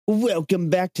Welcome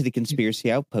back to the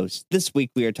Conspiracy Outpost. This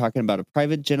week we are talking about a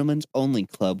private gentlemen's only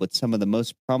club with some of the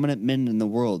most prominent men in the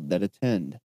world that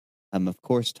attend. I'm, of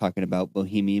course, talking about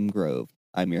Bohemian Grove.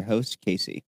 I'm your host,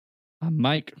 Casey. I'm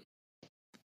Mike.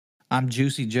 I'm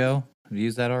Juicy Joe. Have you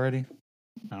used that already?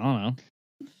 I don't know.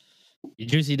 You're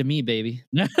juicy to me, baby.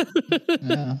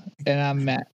 And I'm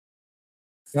Matt.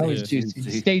 You're always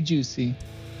juicy. Stay juicy.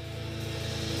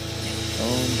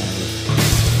 Oh, my.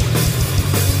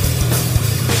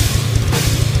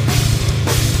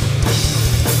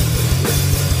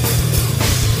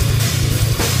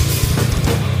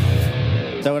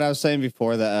 So what I was saying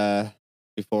before the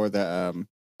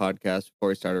podcast, before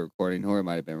we started recording, or it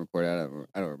might have been recorded,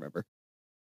 I don't remember.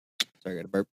 Sorry, I got a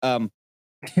burp.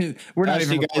 We're not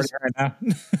even recording right now.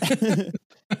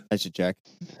 I should check.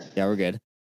 Yeah, we're good.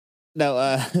 No,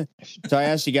 so I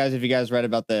asked you guys if you guys read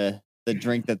about the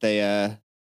drink that they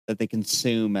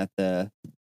consume at the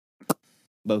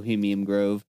Bohemian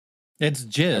Grove. It's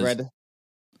jizz.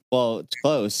 Well, it's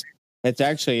close. It's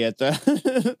actually I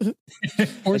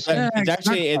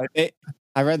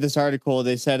read this article.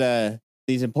 They said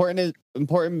these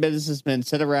important businessmen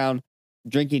sit around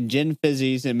drinking gin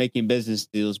fizzies and making business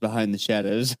deals behind the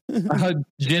shadows.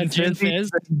 Gin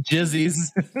fizzies,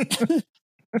 jizzies.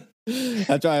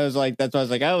 That's why I was like,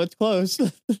 oh, it's close.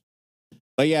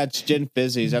 But yeah, it's gin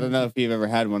fizzies. I don't know if you've ever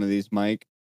had one of these, Mike.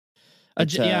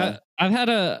 Yeah, I've had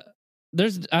a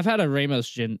Ramos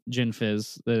gin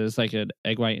fizz that is like an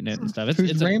egg white in it and stuff.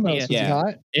 It's Ramos.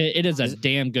 It is a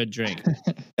damn good drink.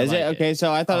 Is it okay?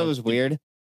 So I thought it was weird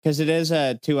because it is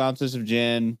 2 ounces of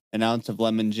gin, an ounce of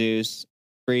lemon juice,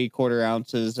 3/4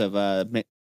 ounces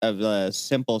of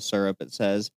simple syrup. It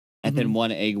says, and then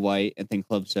 1 egg white, and then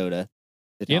club soda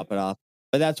to top it off.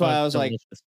 But that's why I was like,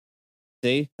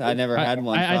 see, I never had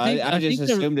one. So I just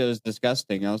assumed it was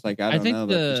disgusting. I was like, I don't know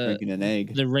about just drinking an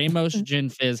egg. The Ramos gin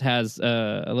fizz has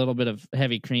a little bit of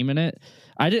heavy cream in it.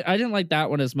 I didn't like that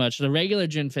one as much. The regular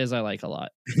gin fizz I like a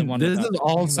lot. The one this is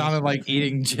all sounded like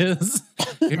eating jizz.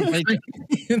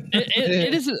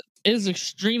 It is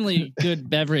extremely good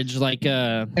beverage. Like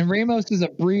and Ramos is a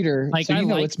breeder. Like so I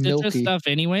like it's citrus milky stuff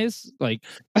anyways. Like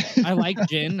I like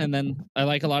gin, and then I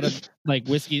like a lot of like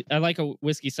whiskey. I like a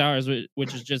whiskey sours,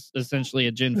 which is just essentially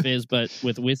a gin fizz, but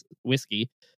with whiskey.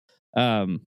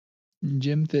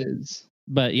 Gin fizz.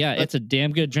 But yeah, it's a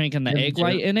damn good drink, and the egg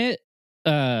white in it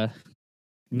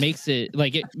makes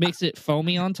it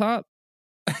foamy on top.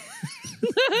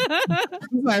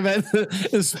 I bet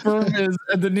the sperm is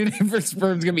the new name for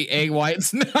sperm is gonna be egg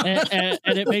whites now. and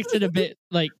it makes it a bit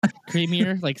like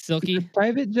creamier, like silky.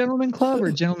 Private gentleman club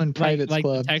or gentleman private like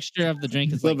club? The texture of the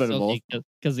drink is like silky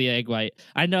because the egg white.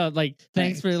 I know, like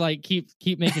thanks for like keep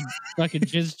making fucking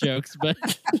jizz jokes, but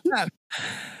it's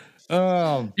a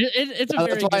very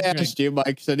that's why I asked you, Mike.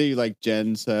 Because I knew you like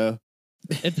gin, so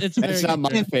it's not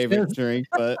my favorite drink,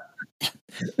 but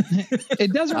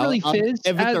it doesn't really fizz.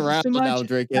 If it's around, so much I'll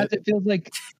drink it. It feels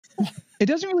like it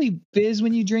doesn't really fizz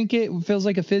when you drink it. It feels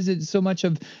like a fizz. It's so much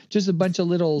of just a bunch of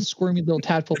little squirmy little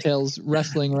tadpole tails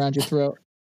wrestling around your throat.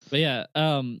 But yeah,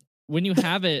 when you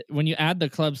add the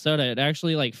club soda, it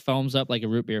actually like foams up like a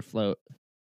root beer float.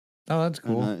 Oh, that's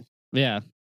cool. Nice. Yeah,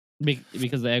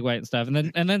 because of the egg white and stuff,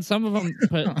 and then some of them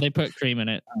put cream in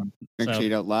it. Make sure you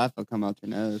don't laugh; it'll come out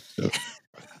your nose.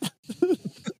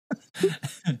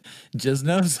 Just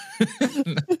nose.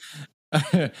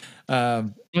 Look,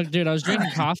 dude, I was drinking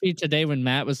coffee today when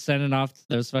Matt was sending off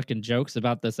those fucking jokes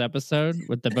about this episode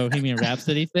with the Bohemian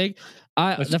Rhapsody thing.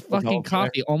 The fucking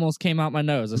coffee almost came out my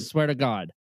nose. I swear to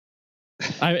God.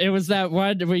 It was that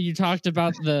one where you talked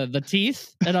about the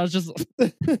teeth, and I was just,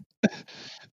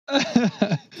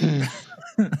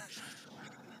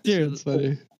 dude. That's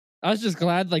funny. I was just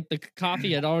glad like the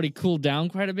coffee had already cooled down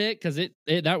quite a bit because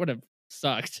that would have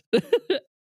sucked.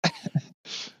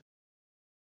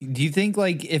 Do you think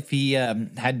like if he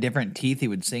had different teeth, he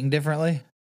would sing differently?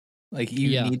 Like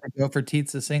you need to go for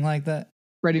teeth to sing like that?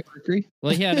 Freddie Mercury.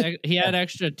 Well, he had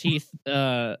extra teeth.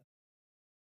 Extra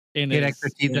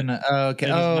teeth in okay.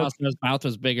 His mouth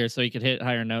was bigger, so he could hit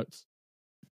higher notes.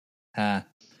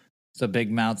 So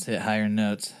big mouths hit higher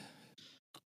notes.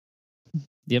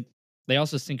 Yep. They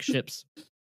also sink ships.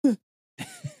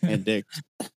 And dicks.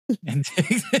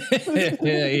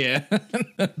 Yeah.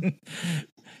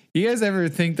 You guys ever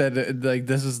think that like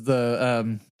this is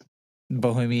the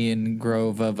Bohemian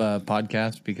Grove of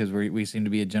podcast because we seem to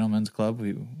be a gentleman's club?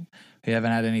 We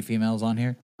haven't had any females on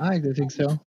here. I think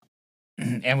so.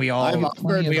 And we all drink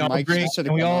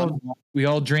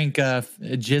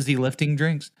jizzy lifting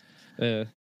drinks.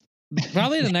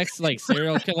 Probably the next like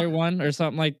serial killer one or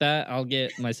something like that. I'll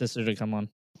get my sister to come on.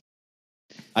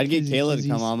 I'd get Jizzy, Kayla to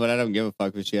come Jizzy's. on, but I don't give a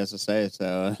fuck what she has to say.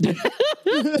 So,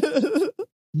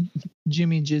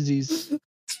 Jimmy Jizzy's.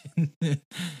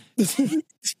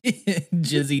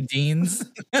 Jizzy Deans.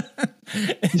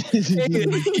 What's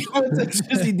a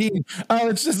Jizzy Dean? Oh,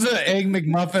 it's just an egg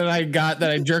McMuffin I got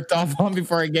that I jerked off on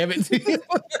before I gave it to you.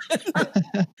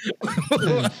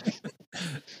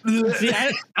 See,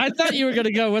 I thought you were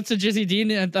gonna go, what's a Jizzy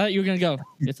Dean? And I thought you were gonna go,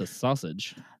 it's a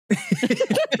sausage.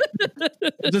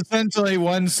 It's essentially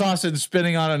one sausage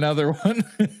spinning on another one.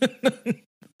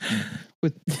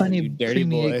 With plenty of dirty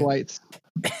creamy boy. egg whites.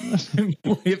 We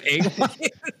have egg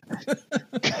white.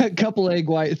 A couple egg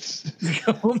whites.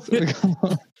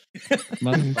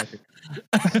 Motherfucker.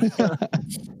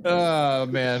 Oh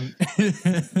man. Oh, you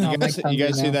guys Mike's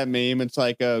hungry see now. that meme? It's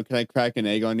like, oh, can I crack an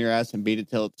egg on your ass and beat it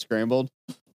till it's scrambled?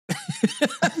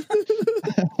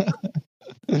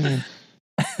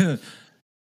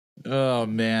 Oh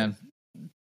man.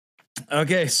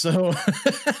 Okay, so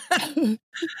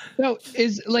No,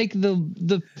 is like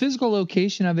the physical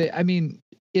location of it. I mean,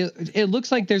 it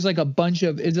looks like there's like a bunch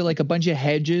of. Is it like a bunch of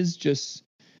hedges just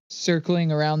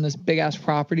circling around this big ass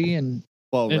property? And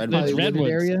Well, It's redwoods. wooded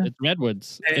redwoods. area? It's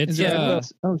redwoods. Is It's is it Yeah.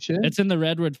 redwoods? Oh shit! it's in the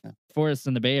redwood forest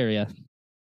in the Bay Area.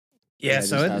 yeah,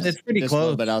 so it's pretty just a little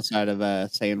close. bit outside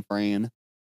of San Fran.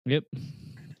 Yep.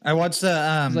 I watched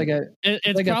the It's like a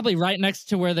It's like a- probably right next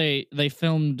to where they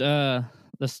filmed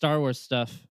the Star Wars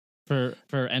stuff for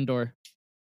Endor.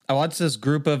 I watched this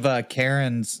group of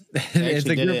Karens. They It's a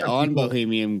actually did group it of on people.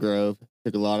 Bohemian Grove.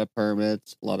 Took a lot of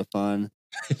permits, a lot of fun.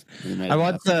 I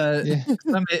watched Yeah.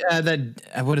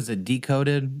 what is it?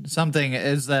 Decoded something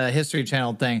is the History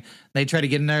Channel thing. They try to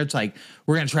get in there. It's like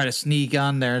we're gonna try to sneak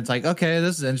on there. It's like, okay,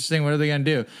 this is interesting. What are they gonna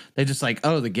do? They just like,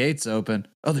 oh, the gate's open.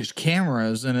 Oh, there's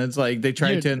cameras, and it's like they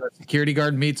try Dude. to. And the security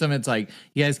guard meets them. It's like,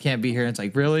 you guys can't be here. It's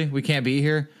like, really? We can't be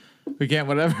here. We can't,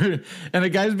 whatever. And the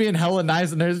guy's being hella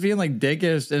nice, and they're just being like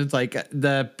dickish. And it's like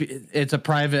it's a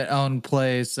private owned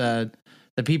place.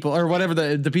 The people or whatever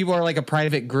the people are like a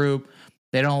private group.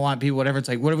 They don't want people, whatever. It's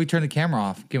like, what if we turn the camera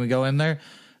off? Can we go in there? And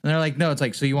they're like, no. It's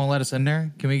like, so you won't let us in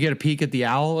there? Can we get a peek at the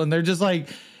owl? And they're just like,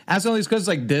 asking all these questions.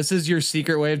 Like, this is your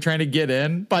secret way of trying to get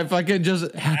in by fucking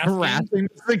just harassing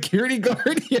the security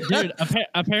guard. Yeah. Dude,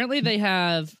 apparently they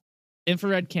have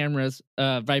infrared cameras,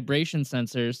 vibration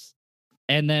sensors,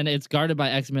 and then it's guarded by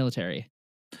ex-military.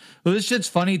 Well, this shit's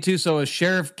funny too. So a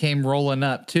sheriff came rolling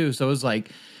up too. So it was like,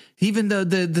 even though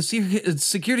the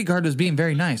security guard was being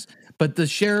very nice, but the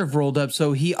sheriff rolled up.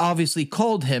 So he obviously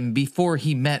called him before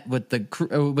he met with the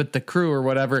crew or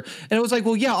whatever. And it was like,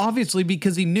 well, yeah, obviously,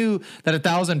 because he knew that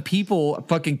 1,000 people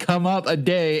fucking come up a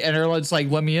day and are just like,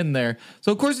 let me in there.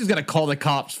 So of course he's gonna call the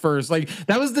cops first. Like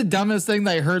that was the dumbest thing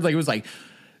that I heard. Like it was like,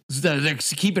 they're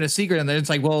keeping a secret in there. It's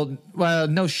like, well,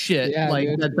 no shit. Yeah, like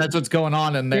that's what's going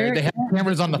on in there. They have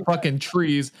cameras on the fucking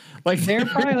trees. Like they're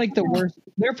probably like the worst.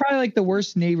 They're probably like the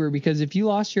worst neighbor because if you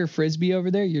lost your frisbee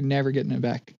over there, you're never getting it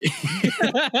back.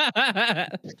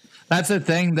 That's the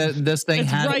thing that this thing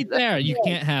It's had. right there. You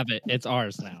can't have it. It's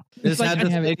ours now. This like, had I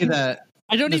this have it. lady that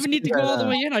I don't This even need to is, go all the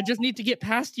way in. I just need to get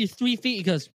past you 3 feet. He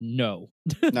goes, no.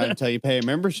 Not until you pay a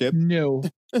membership. No.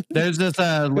 there's this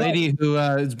lady who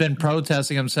has been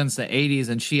protesting them since the 80s,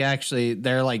 and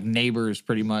they're like neighbors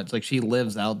pretty much. Like she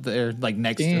lives out there, like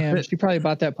next Damn, to it. she probably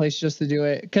bought that place just to do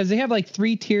it because they have like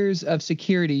 3 tiers of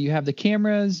security. You have the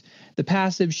cameras, the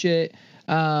passive shit,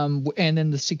 and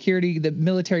then the security, the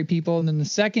military people, and then the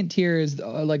second tier is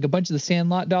like a bunch of the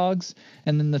Sandlot dogs,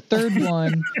 and then the third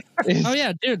one is Oh,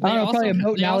 yeah, dude. I don't know, probably a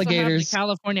moat and they also have alligators. the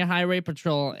California Highway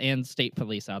Patrol and state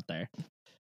police out there.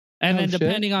 And Oh, then shit.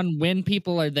 depending on when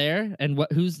people are there and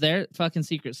who's there, fucking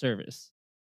Secret Service.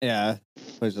 Yeah.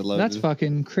 Where's the logo? That's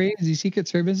fucking crazy. Secret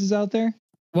Services out there.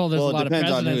 Well, there's Well, a it lot of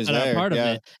depends on presidents who's that are there, part yeah.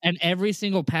 of it. And every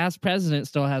single past president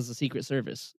still has the Secret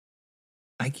Service.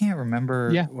 I can't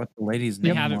remember Yeah. what the lady's They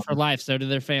name have it was. for life. So do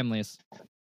their families.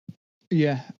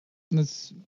 Yeah,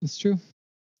 that's true.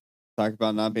 Talk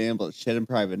about not being able to shit in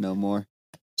private no more.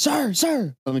 Sir,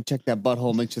 let me check that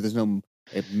butthole. Make sure there's no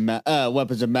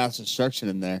weapons of mass destruction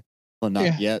in there. Well, not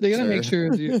Yeah, yet. they gotta make sir. sure.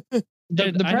 Dude,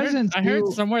 Dude, the presidents I heard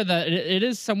do- somewhere that it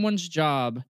is someone's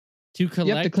job to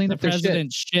collect clean the up their shit.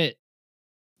 president's shit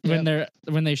Yep.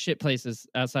 when they shit places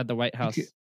outside the White House.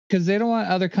 Because they don't want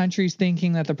other countries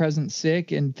thinking that the president's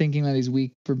sick and thinking that he's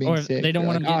weak for being Or sick. they don't They're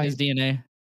want him like, getting his DNA.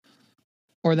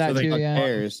 or that So they too. Who Yeah.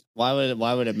 cares? Why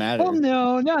would it matter? Well,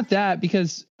 no, not that.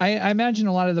 Because I imagine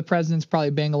a lot of the presidents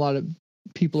probably bang a lot of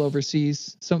people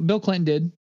overseas. So Bill Clinton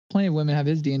did. Plenty of women have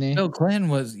his DNA. Bill Clinton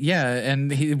was,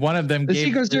 and one of them The gave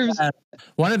Secret Service-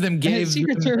 one of them gave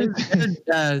Secret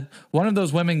Service. one of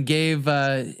those women gave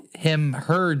him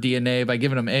her DNA by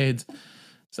giving him AIDS.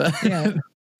 So Yeah.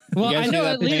 Well, You guys I see know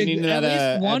that at least, painting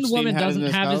that, one Epstein woman had in doesn't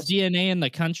his have house? his DNA in the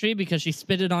country because she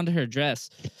spit it onto her dress.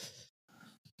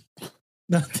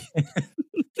 Did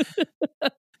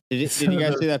you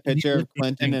guys see that picture of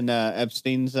Clinton and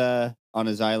Epstein's on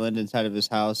his island inside of his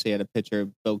house? He had a picture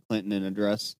of Bill Clinton in a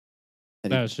dress.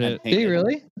 that he Oh, had shit. Did he painted.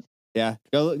 really? Yeah,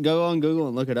 go on Google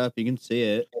and look it up. You can see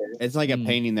it. It's like a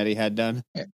painting that he had done.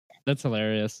 That's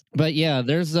hilarious. But yeah,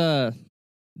 there's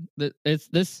it's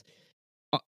this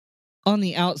on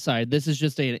the outside. This is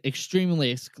just an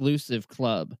extremely exclusive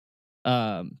club.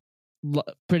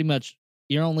 Pretty much,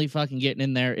 you're only fucking getting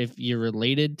in there if you're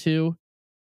related to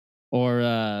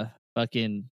or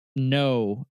fucking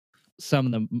know some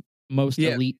of the most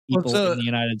elite people in the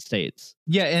United States.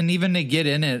 Yeah, and even to get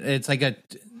in it, it's like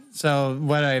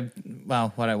what I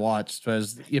watched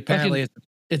was apparently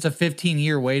it's a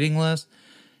 15-year waiting list,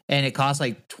 and it costs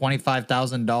like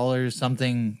 $25,000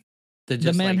 something. To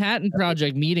just the Manhattan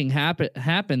Project meeting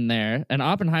happened there, and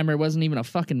Oppenheimer wasn't even a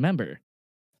fucking member.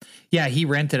 Yeah, he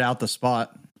rented out the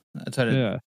spot. That's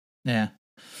what yeah.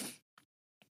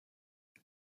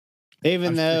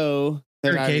 Even though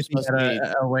they're not Casey supposed to be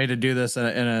a way to do this in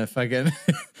a fucking.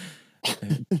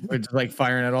 We're just like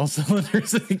firing at all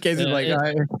cylinders in case it's like,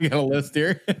 I got a list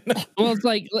here. Well, it's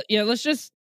like, yeah, let's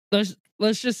just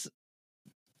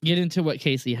get into what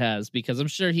Casey has, because I'm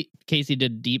sure Casey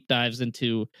did deep dives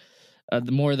into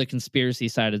the more of the conspiracy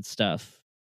sided stuff.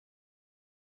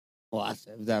 Well, I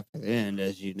saved that for the end,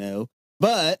 as you know.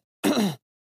 But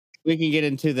we can get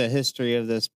into the history of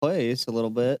this place a little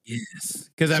bit. Yes,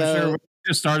 because I'm sure we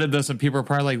just started this and people are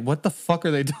probably like, "What the fuck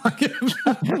are they talking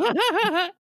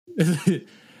about?"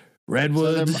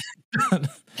 Redwood.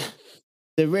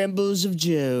 The Rambles of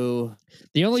Joe.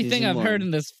 The only thing I've heard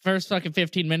in this first fucking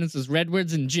 15 minutes is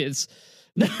redwoods and jizz.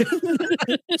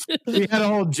 We had a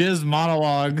whole jizz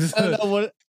monologue.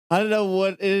 I don't know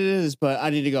what it is, but I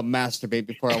need to go masturbate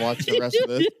before I watch the rest of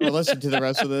this or listen to the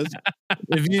rest of this.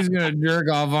 If he's gonna jerk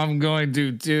off, I'm going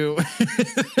to too.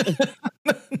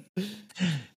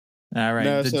 All right.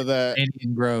 No, so the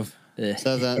Bohemian Grove.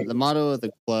 So the motto of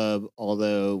the club,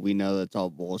 although we know that's all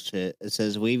bullshit, it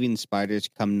says "Weaving spiders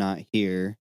come not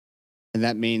here," and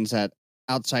that means that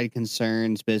outside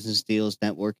concerns, business deals,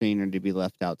 networking are to be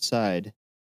left outside.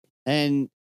 And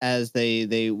as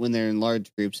they when they're in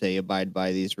large groups, they abide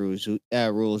by these rules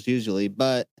usually.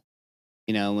 But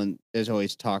when there's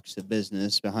always talks of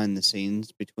business behind the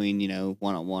scenes between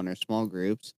one-on-one or small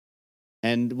groups.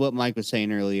 And what Mike was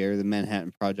saying earlier, the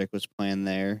Manhattan Project was planned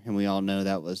there, and we all know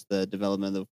that was the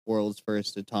development of the world's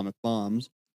first atomic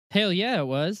bombs. Hell yeah, it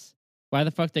was. Why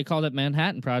the fuck they called it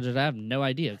Manhattan Project, I have no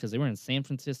idea, because they were in San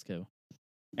Francisco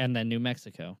and then New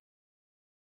Mexico.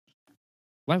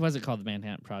 Why was it called the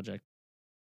Manhattan Project?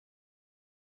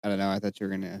 I don't know. I thought you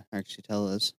were going to actually tell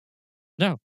us.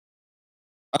 No.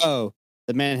 Oh,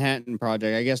 the Manhattan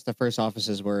Project. I guess the first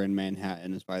offices were in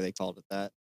Manhattan, is why they called it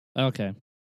that. Okay.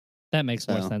 That makes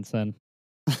more sense then.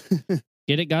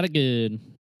 Get it, got it good.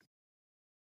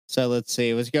 So let's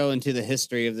see. Let's go into the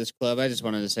history of this club. I just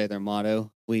wanted to say their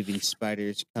motto: "Weaving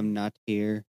spiders come not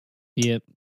here." Yep.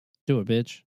 Do it,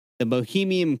 bitch. The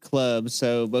Bohemian Club.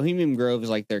 So Bohemian Grove is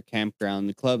like their campground.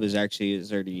 The club is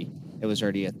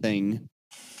already a thing.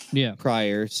 Yeah.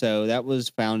 Prior. So that was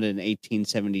founded in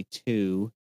 1872.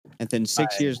 And then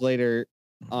 6 years later,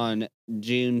 on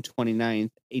June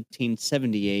 29th,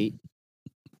 1878,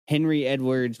 Henry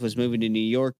Edwards was moving to New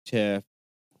York to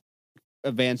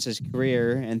advance his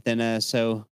career. And then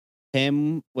so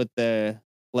him with the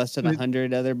less than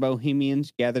 100 other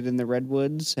Bohemians gathered in the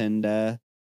Redwoods and had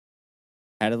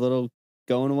a little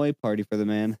going away party for the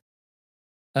man.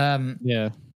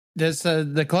 Yeah. This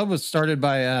the club was started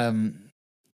by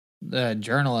a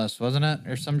journalist, wasn't it,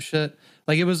 or some shit?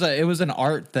 Like it was an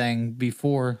art thing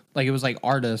before. Like it was like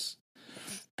artists,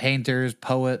 painters,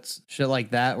 poets, shit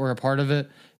like that were a part of it.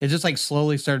 It just like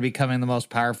slowly started becoming the most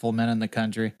powerful men in the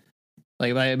country.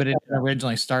 Like, but it didn't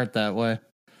originally start that way.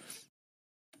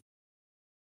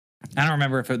 I don't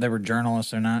remember if they were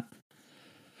journalists or not,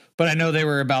 but I know they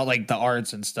were about like the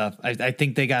arts and stuff. I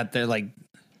think they got their like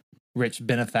rich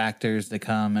benefactors to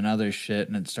come and other shit,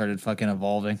 and it started fucking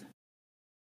evolving.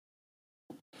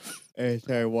 They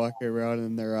started walking around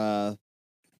in their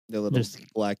little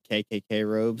black KKK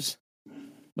robes.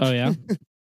 Oh yeah.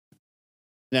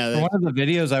 No, one of the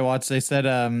videos I watched, they said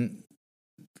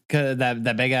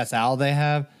that big ass owl they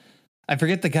have. I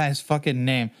forget the guy's fucking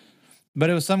name, but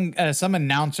it was some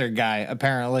announcer guy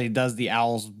apparently does the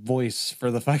owl's voice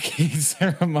for the fucking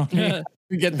ceremony.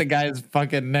 Forget the guy's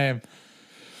fucking name.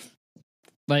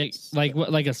 Like what?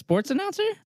 Like a sports announcer?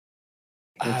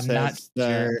 I'm not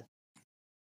sure.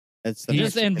 That's the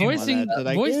Just and voicing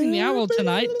the owl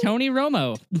tonight, Tony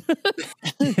Romo.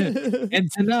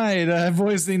 And tonight,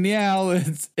 voicing the owl,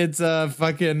 it's a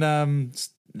fucking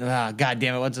god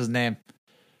damn it, what's his name?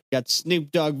 Got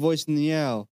Snoop Dogg voicing the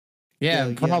owl.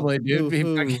 Yeah, probably, dude.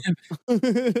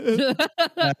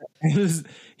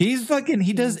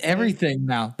 He does everything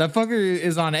now. That fucker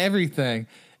is on everything.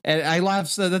 And I laugh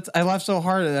so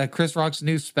hard at Chris Rock's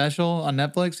new special on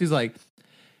Netflix. He's like,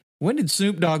 when did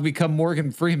Snoop Dogg become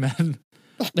Morgan Freeman?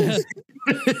 I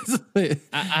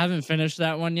haven't finished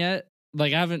that one yet.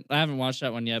 Like I haven't watched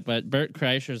that one yet, but Bert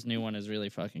Kreischer's new one is really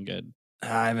fucking good.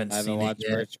 I haven't watched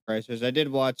Bert Kreischer's. I did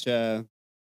watch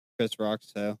Chris Rock,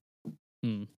 so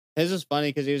his is funny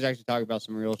because he was actually talking about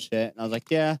some real shit, and I was like,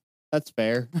 yeah, that's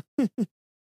fair.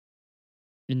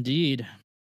 Indeed.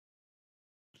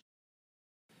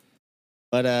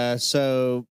 But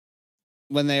so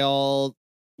when they all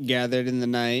gathered in the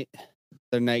night,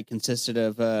 their night consisted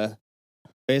of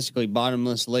basically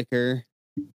bottomless liquor,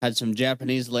 had some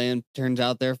Japanese lanterns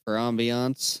out there for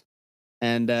ambiance,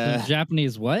 and some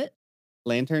Japanese what?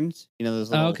 Lanterns, you know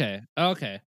those little...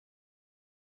 Okay.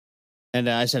 And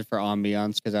I said for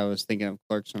ambiance because I was thinking of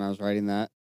Clerks when I was writing that.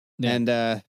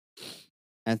 Yeah.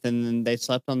 And then they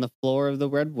slept on the floor of the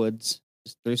redwoods,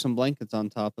 just threw some blankets on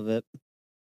top of it.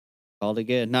 Called it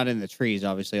good. Not in the trees,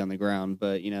 obviously on the ground,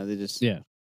 but they just I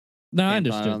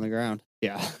understood on the ground.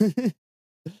 Yeah.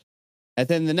 And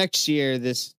then the next year,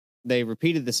 they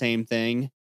repeated the same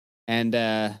thing, and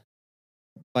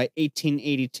by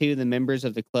 1882, the members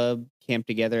of the club camped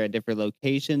together at different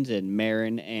locations in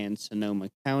Marin and Sonoma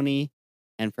County.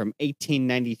 And from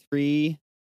 1893,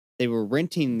 they were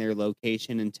renting their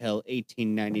location until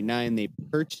 1899. They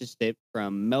purchased it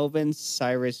from Melvin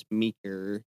Cyrus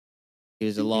Meeker. He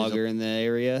was a logger in the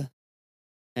area.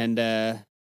 And then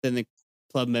the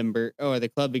club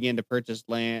began to purchase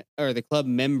land, or the club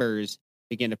members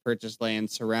began to purchase land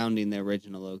surrounding the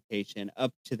original location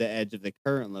up to the edge of the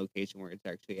current location where it's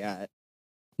actually at.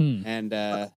 And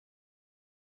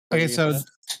okay, so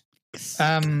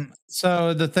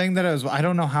the thing that I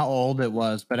don't know how old it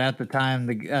was, but at the time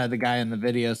the guy in the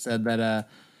video said that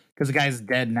because the guy's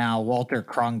dead now, Walter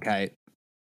Cronkite.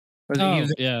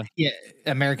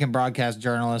 American broadcast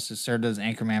journalist who served as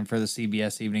anchorman for the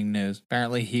CBS Evening News.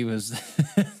 Apparently he was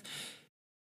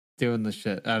doing the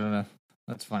shit. I don't know.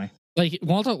 That's funny. Like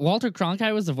Walter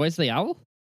Cronkite was the voice of the owl?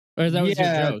 Or that was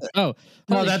your joke? Oh,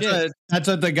 no, that's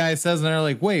what the guy says, and they're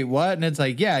like, "Wait, what?" And it's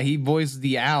like, "Yeah, he voiced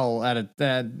the owl at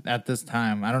this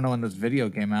time." I don't know when this video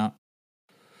came out.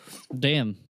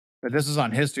 Damn. But this is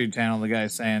on History Channel. The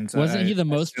guy's saying, so wasn't he the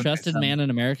most trusted man in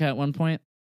America at one point?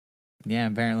 Yeah,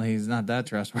 apparently he's not that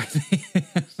trustworthy.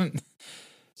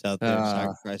 He's out there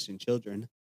sacrificing children.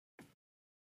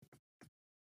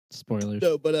 Spoilers.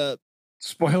 No, but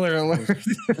spoiler alert.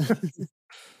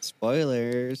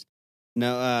 Spoilers.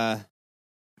 No,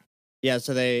 yeah,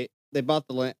 so they bought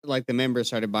the land, like the members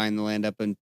started buying the land up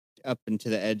into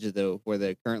the edge of where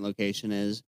the current location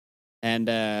is. And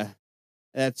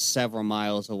that's several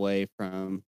miles away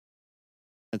from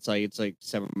it's like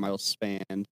several miles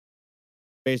spanned.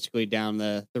 Basically down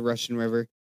the Russian River.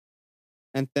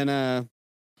 And then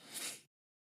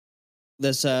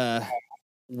this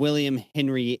William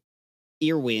Henry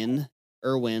Irwin,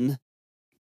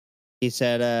 he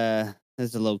said,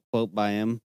 there's a little quote by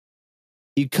him.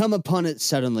 You come upon it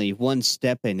suddenly, one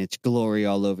step and its glory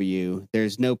all over you.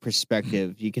 There's no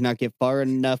perspective. You cannot get far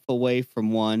enough away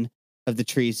from one of the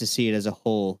trees to see it as a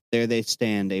whole. There they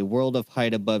stand, a world of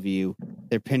height above you,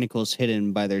 their pinnacles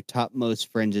hidden by their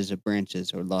topmost fringes of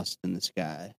branches or lost in the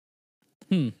sky.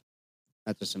 That's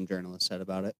what some journalists said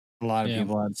about it. A lot of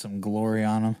people had some glory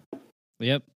on them.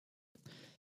 Yep.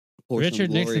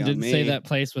 Richard Nixon didn't say that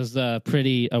place was a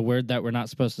word that we're not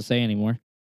supposed to say anymore.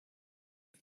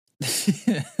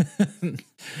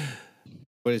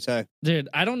 What did it say? Dude,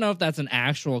 I don't know if that's an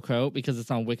actual quote because it's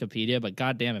on Wikipedia, but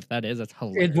goddamn, if that is, that's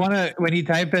hilarious. It's when you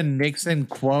type in Nixon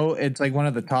quote, it's like one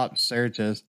of the top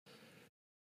searches.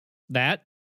 That?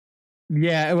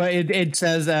 Yeah, well, it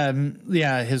says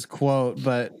his quote,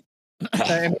 but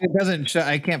it doesn't show.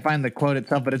 I can't find the quote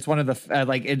itself, but it's one of the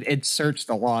it's searched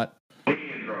a lot.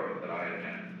 Bohemian Grove that I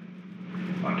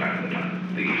attend, one time at a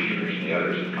time, the Easterners and the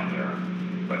others have come there,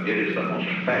 but it is the most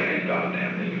faggy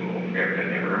goddamn thing you will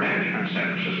ever imagine. On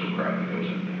San Francisco crowd that goes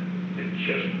in there. It's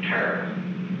just terrible.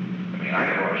 I mean, I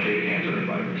never want to shake hands with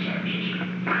anybody in San Francisco.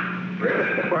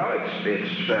 Really? Well,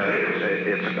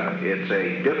 it's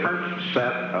a different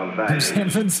set of values. San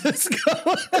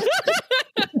Francisco.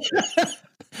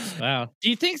 Wow. Do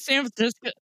you think San Francisco?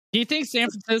 Do you think San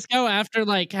Francisco, after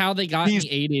like how they got in the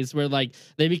 80s, where like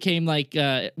they became like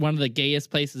one of the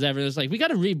gayest places ever, it's like, we got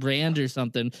to rebrand or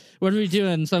something. What are we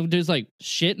doing? Some dude's like,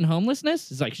 shit and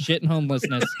homelessness? It's like shit and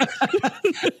homelessness.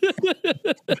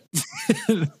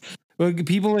 Well,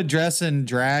 people would dress in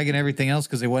drag and everything else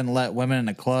because they wouldn't let women in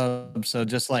the club. So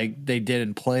just like they did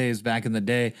in plays back in the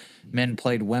day, men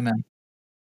played women.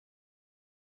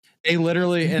 They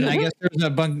literally, and I guess there was a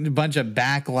bunch of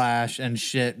backlash and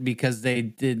shit because they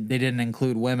didn't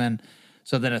include women.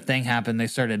 So then a thing happened. They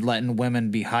started letting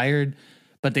women be hired,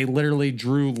 but they literally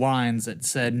drew lines that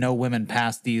said no women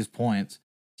past these points.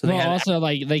 So well, also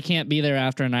like they can't be there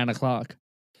after 9 o'clock.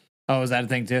 Oh, is that a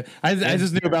thing too? I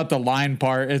just knew about the line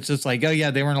part. It's just like, oh yeah,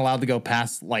 they weren't allowed to go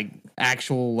past like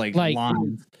actual like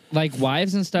lines. Like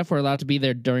wives and stuff were allowed to be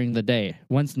there during the day.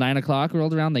 Once 9 o'clock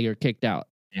rolled around, they were kicked out.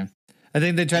 Yeah, I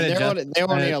think they tried to. They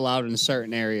were only allowed in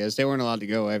certain areas. They weren't allowed to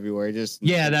go everywhere. Just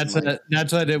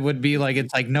that's what it would be like.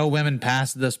 It's like no women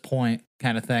past this point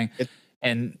kind of thing. It's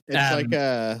like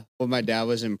when my dad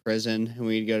was in prison and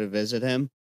we'd go to visit him.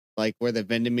 Like where the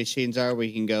vending machines are,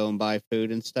 we can go and buy food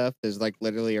and stuff. There's like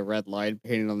literally a red line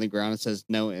painted on the ground that says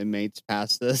 "No inmates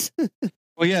past this."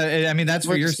 Well, yeah, I mean that's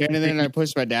where you're standing there, and I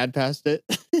pushed my dad past it.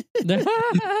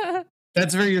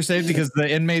 That's where you're safe because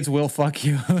the inmates will fuck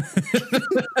you.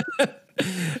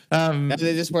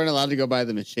 They just weren't allowed to go by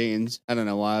the machines. I don't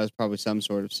know why. It was probably some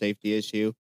sort of safety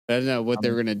issue. But I don't know what they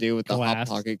were going to do with the hot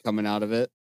pocket coming out of it.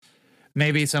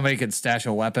 Maybe somebody could stash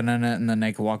a weapon in it and then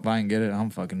they could walk by and get it. I don't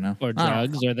fucking know. Or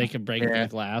drugs, or they could break the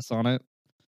glass on it.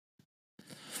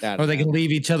 Or they can leave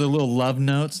each other little love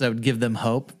notes that would give them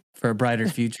hope for a brighter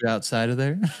future outside of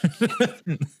there.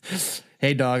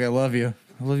 Hey, dog, I love you.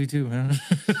 I love you too, man.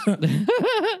 We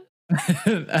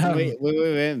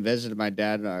went and visited my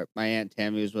dad, and my Aunt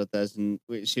Tammy was with us, and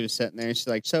she was sitting there, and she's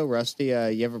like, "So, Rusty,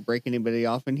 you ever break anybody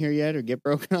off in here yet or get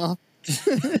broken off?"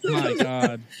 My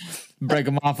God. Break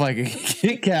them off like a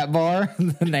Kit Kat bar.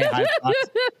 And then they high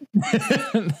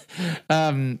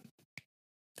five.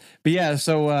 But yeah,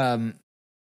 so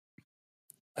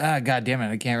God damn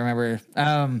it, I can't remember.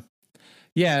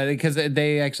 Yeah, because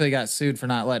they actually got sued for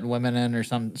not letting women in or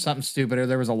something stupid, or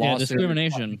there was a lawsuit. Yeah,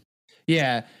 discrimination.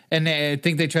 Yeah, and I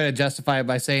think they try to justify it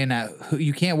by saying that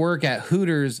you can't work at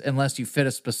Hooters unless you fit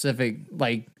a specific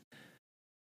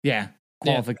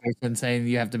qualification, saying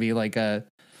you have to be like a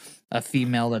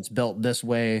female that's built this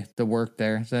way to work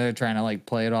there. So they're trying to like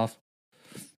play it off.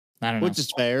 I don't know. Which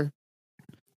is fair.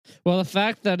 Well, the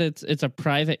fact that it's a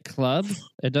private club,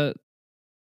 it does.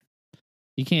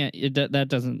 You can't. That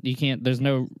doesn't. You can't. There's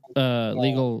no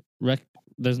legal.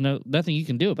 There's nothing you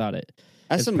can do about it.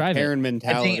 That's some Karen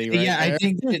mentality, right? Yeah, I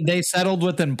think they settled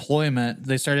with employment.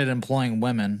 They started employing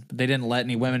women, but they didn't let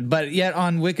any women. But yet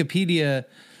on Wikipedia,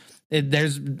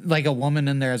 there's like a woman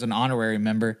in there as an honorary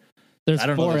member. There's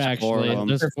four actually.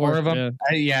 There's four of them.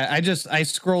 Yeah. I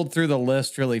scrolled through the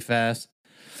list really fast.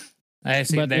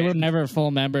 But they were never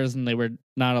full members, and they were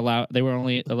not allowed. They were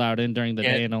only allowed in during the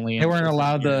day, and only they weren't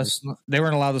allowed to. They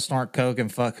weren't allowed to snort coke and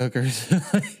fuck hookers.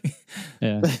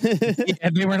 Yeah,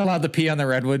 and they weren't allowed to pee on the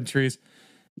redwood trees.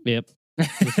 Yep.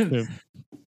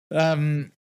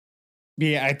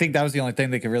 Yeah, I think that was the only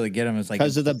thing they could really get them is like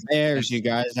because of the bears, you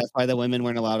guys. That's why the women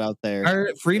weren't allowed out there. Our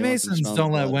Freemasons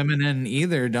don't let women in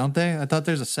either, don't they? I thought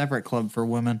there's a separate club for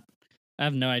women. I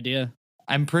have no idea.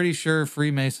 I'm pretty sure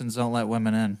Freemasons don't let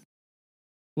women in.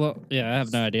 Well, yeah, I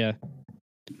have no idea.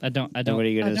 I don't. What are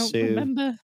you gonna sue?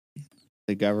 Remember.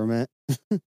 The government?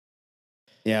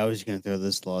 Yeah, I was gonna throw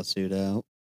this lawsuit out.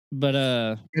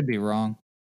 But could be wrong.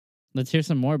 Let's hear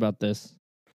some more about this.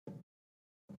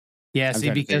 Yeah,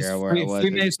 see, because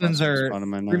Freemasons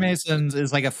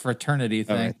is like a fraternity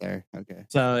thing. Oh, right there. Okay.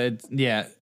 So it's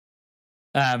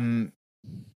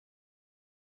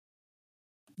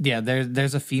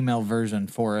there's a female version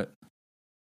for it.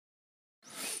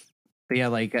 But yeah,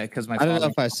 like because I don't know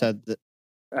if I said that.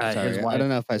 Sorry, I don't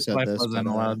know if I said this. Wasn't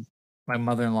allowed. My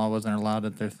mother-in-law wasn't allowed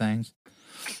at their things.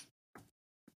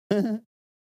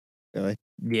 Really?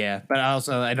 Yeah, but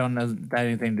also I don't know that had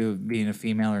anything to do with being a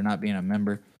female or not being a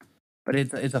member. But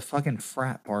it's a fucking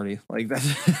frat party. Like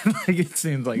that's like it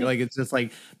seems like it's just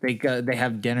like they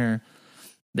have dinner.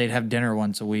 They'd have dinner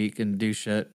once a week and do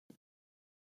shit.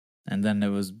 And then it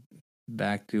was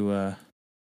back to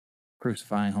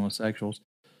crucifying homosexuals.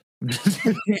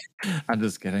 I'm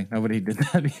just kidding. Nobody did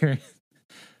that here.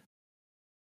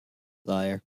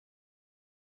 Liar.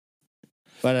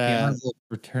 But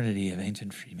fraternity of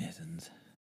ancient Freemasons.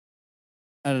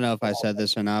 I don't know if I said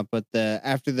this or not, but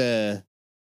after the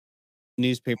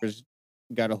newspapers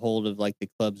got a hold of like the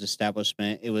club's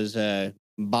establishment, it was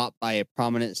bought by a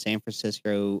prominent San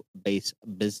Francisco-based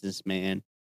businessman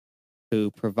who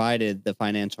provided the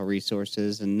financial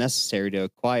resources and necessary to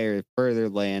acquire further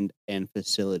land and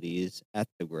facilities at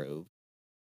the Grove.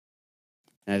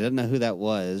 And I don't know who that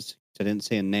was. I didn't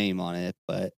see a name on it,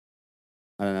 but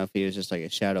I don't know if he was just like a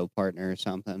shadow partner or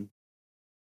something.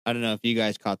 I don't know if you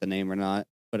guys caught the name or not,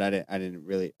 but I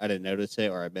didn't notice it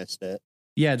or I missed it.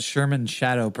 Yeah, it's Sherman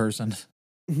Shadow Person.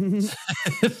 It's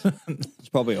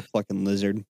probably a fucking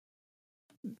lizard.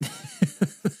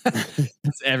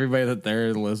 It's everybody that there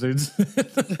is lizards.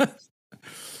 That's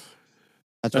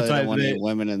why they don't want any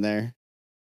women in there.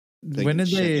 When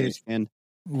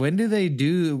do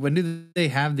they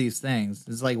have these things?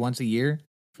 It's like once a year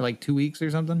for like 2 weeks or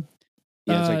something.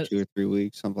 Yeah, it's like 2 or 3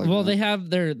 weeks, something like that. Well, they have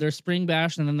their spring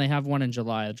bash, and then they have one in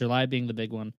July. July being the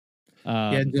big one.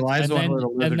 July's the one where the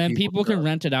lizard and then people can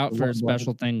rent it out for one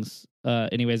special things.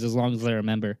 Anyways, as long as they're a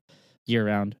member year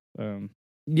round.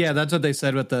 Yeah, that's what they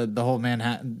said with the whole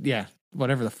Manhattan. Yeah,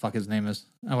 whatever the fuck his name is.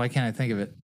 Oh, why can't I think of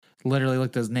it? Literally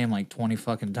looked at his name like 20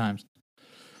 fucking times.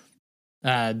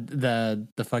 The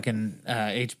fucking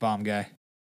H-bomb guy.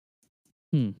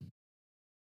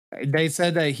 They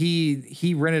said that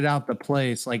he rented out the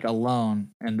place like alone,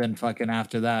 and then fucking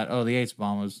after that, the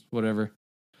H-bomb was whatever.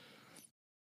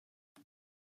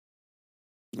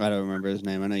 I don't remember his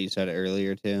name. I know you said it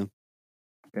earlier too.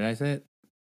 Did I say it?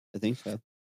 I think so.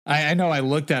 I know I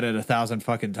looked at it 1,000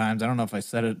 fucking times. I don't know if I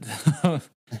said it.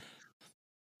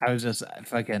 I was just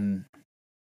fucking.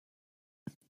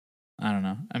 I don't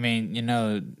know. I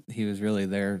mean, he was really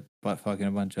there, but fucking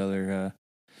a bunch of other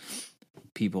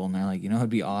people, and they're like, it'd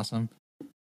be awesome.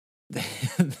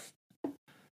 What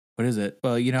is it?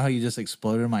 Well, you know how you just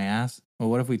exploded my ass? Well,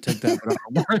 what if we took that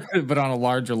but on a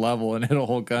larger level and hit a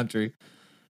whole country?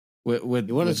 You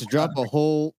want us to drop a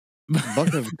whole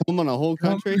bucket of cum on a whole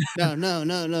country? No. No,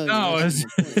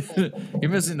 you're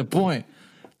missing the point.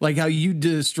 Like how you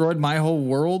destroyed my whole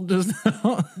world just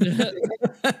now.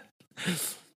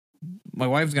 My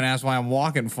wife's gonna ask why I'm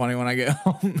walking funny when I get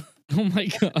home. Oh my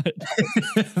god!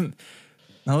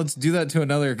 Now let's do that to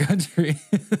another country.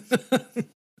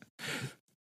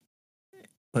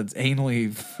 Let's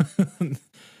anally.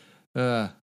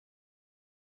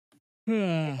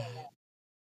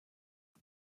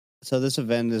 So this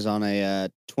event is on a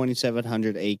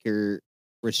 2,700 acre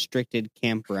restricted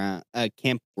campground. Yeah.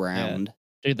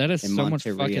 Dude, that is so much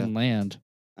fucking land.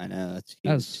 I know, that's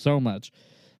huge. That's so much.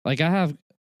 Like I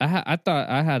thought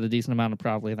I had a decent amount of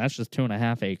property, and that's just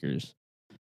 2.5 acres.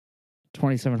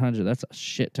 2,700. That's a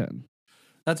shit ton.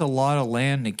 That's a lot of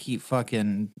land to keep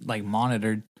fucking like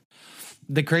monitored.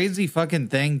 The crazy fucking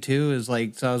thing too is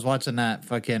like, so I was watching that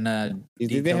fucking. You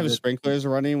think they have sprinklers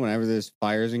running whenever there's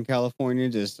fires in California,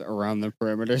 just around the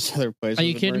perimeters of their places? Are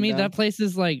you kidding me? Down? That place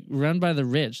is like run by the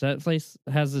rich. That place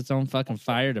has its own fucking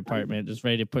fire department, just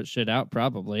ready to put shit out.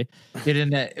 Probably.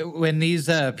 When these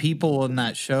people in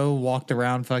that show walked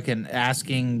around fucking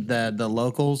asking the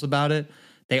locals about it,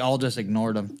 they all just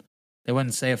ignored them. They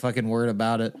wouldn't say a fucking word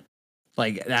about it.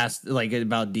 Like asked like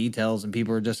about details, and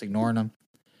people were just ignoring them.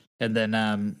 And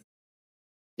then,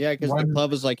 yeah, because the club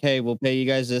was like, "Hey, we'll pay you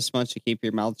guys this much to keep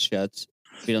your mouth shut."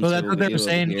 Well, that's what they were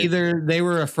saying. Either they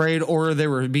were afraid or they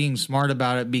were being smart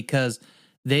about it because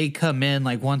they come in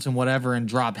like once and whatever and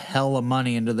drop hella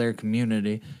money into their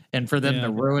community, and for them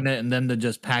to ruin it and them to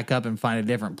just pack up and find a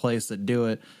different place to do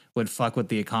it would fuck with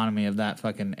the economy of that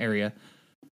fucking area.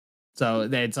 So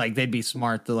it's like they'd be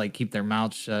smart to like keep their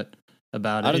mouths shut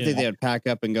about it. I don't think they would pack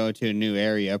up and go to a new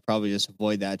area. Probably just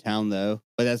avoid that town though.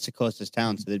 But that's the closest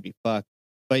town, so they'd be fucked.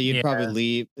 But you'd probably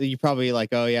leave. You probably like,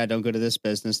 oh yeah, don't go to this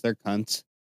business. They're cunts.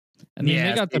 And then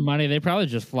they got the money. They probably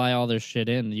just fly all their shit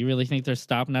in. You really think they're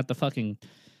stopping at the fucking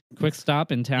quick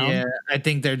stop in town? Yeah, I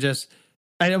think they're just.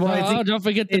 I think don't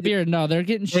forget the beer. No, they're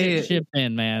getting shit shipped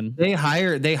in, man. They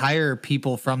hire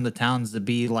people from the towns to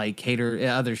be like cater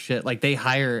other shit. Like they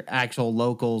hire actual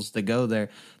locals to go there.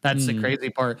 That's the crazy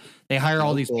part. They hire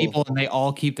all these people and they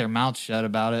all keep their mouths shut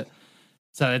about it.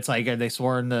 So it's like, are they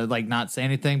sworn to like not say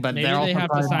anything? But maybe they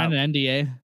have to sign an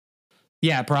NDA.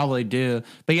 Yeah, probably do.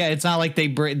 But yeah, it's not like they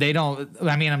don't.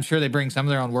 I mean, I'm sure they bring some of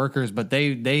their own workers, but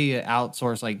they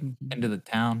outsource like into the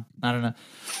town. I don't know.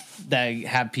 They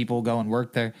have people go and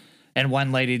work there. And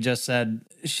one lady just said,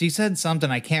 she said something,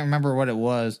 I can't remember what it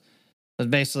was. But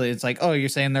basically, it's like, oh, you're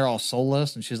saying they're all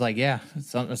soulless? And she's like, yeah,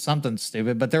 it's something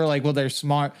stupid. But they were like, well, they're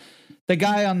smart. The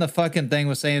guy on the fucking thing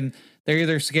was saying they're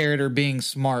either scared or being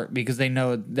smart because they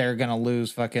know they're going to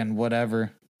lose fucking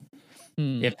whatever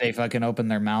if they fucking open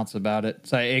their mouths about it.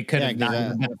 So it could have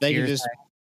not been they could just,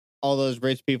 all those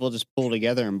rich people just pull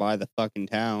together and buy the fucking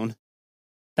town.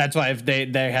 That's why if they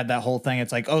had that whole thing,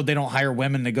 it's like, oh, they don't hire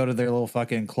women to go to their little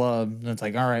fucking club. And it's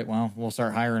like, all right, well, we'll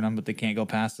start hiring them, but they can't go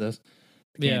past this.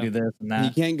 Can't do this and that.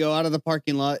 You can't go out of the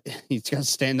parking lot. You just gotta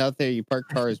stand out there. You park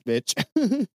cars,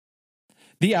 bitch.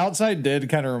 The outside did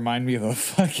kind of remind me of a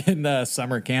fucking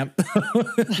summer camp.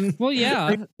 Well,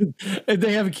 yeah.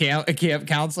 They have camp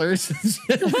counselors.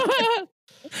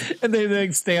 And they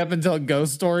like stay up and tell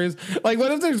ghost stories. Like,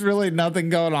 what if there's really nothing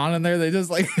going on in there? They just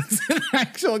like it's an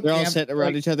actual. They're camp, all sitting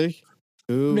around each other,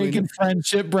 making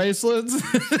friendship bracelets.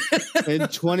 In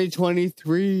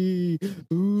 2023,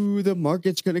 the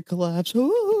market's gonna collapse.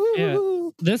 Ooh, Yeah.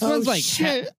 This one's like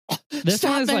shit. this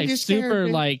Stop one is making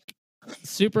like scary.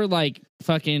 super like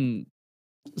fucking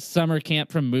summer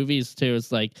camp from movies too. It's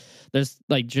like there's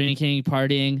like drinking,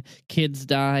 partying, kids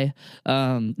die.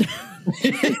 But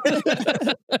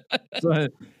by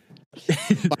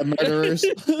murderers.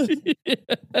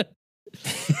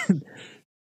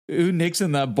 Ooh,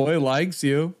 Nixon, that boy likes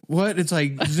you. What? It's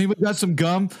like, does anybody got some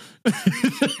gum?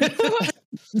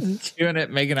 Chewing it,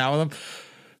 making out with him.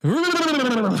 Oh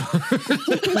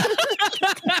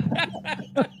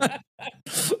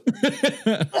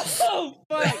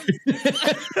fuck.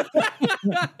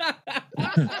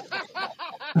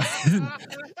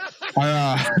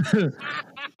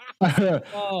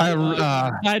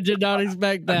 I did not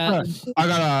expect that. I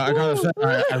gotta say,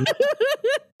 I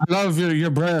love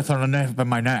your breath on the neck of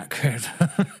my neck.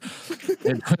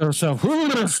 So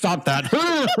stop that.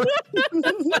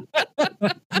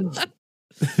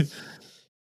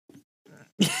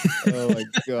 Oh my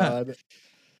god.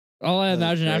 All I That's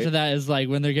imagine great. after that is like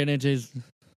when they're getting into his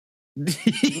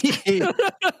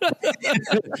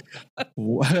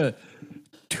What?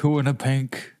 2 in a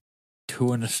pink,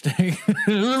 2 in a stink.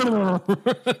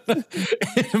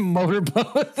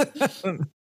 Motorboat.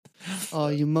 Oh,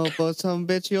 you mopo son of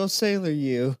a bitch, you old sailor,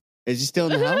 you. Is he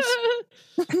still in the house?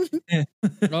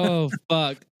 Oh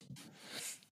fuck.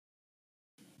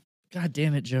 God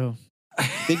damn it, Joe. I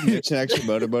think Nixon actually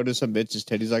motorboated some bitch's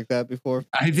titties like that before.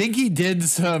 I think he did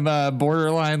some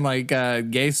borderline like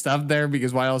gay stuff there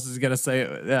because why else is he gonna say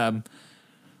it?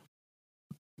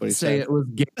 What he Say said. it was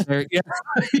gay there. Yeah.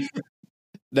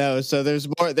 No, so there was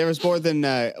more than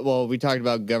well, we talked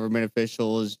about government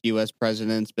officials, US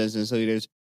presidents, business leaders,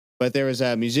 but there was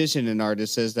musicians and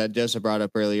artists that Joseph brought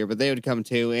up earlier, but they would come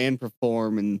too and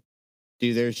perform and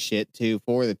do their shit too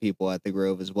for the people at the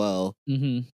Grove as well.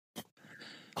 Mm-hmm.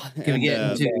 Can we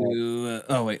get into?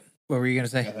 Oh wait, what were you gonna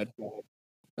say? Go ahead.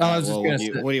 I was just well, gonna what,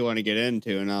 say what do you want to get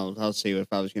into, and I'll see if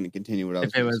I was going to continue what I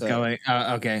was. if it was say. going.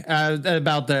 Okay,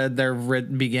 about their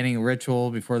beginning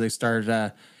ritual before they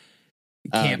started.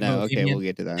 Camp no, Bohemian. okay, we'll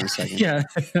get to that in a second. Yeah.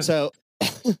 So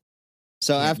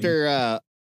after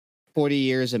 40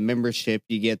 years of membership,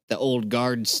 you get the old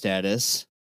guard status,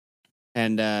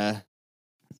 and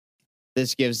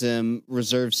this gives them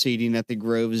reserve seating at the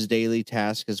Grove's daily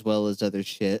task as well as other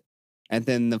shit. And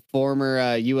then the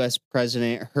former U.S.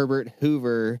 President Herbert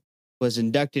Hoover was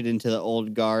inducted into the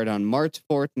old guard on March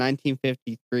 4th,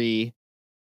 1953.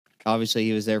 Obviously,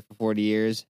 he was there for 40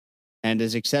 years. And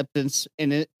his acceptance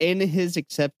in his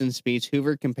acceptance speech,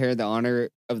 Hoover compared the honor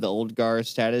of the old guard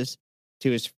status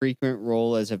to his frequent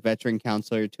role as a veteran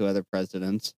counselor to other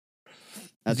presidents.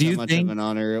 That's how much of an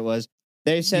honor it was.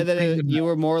 They said that you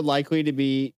were more likely to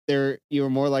be there. You were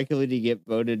more likely to get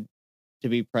voted to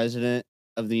be president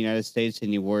of the United States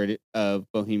than you were of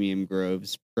Bohemian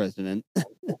Grove's president.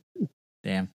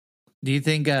 Damn. Do you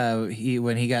think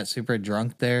when he got super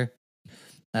drunk there,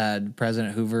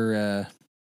 President Hoover?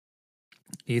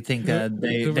 Do you think they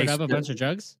hoovered up a bunch of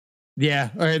drugs? Yeah,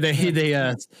 or they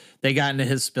got into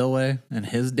his spillway and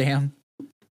his dam.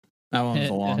 That one was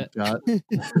a long shot.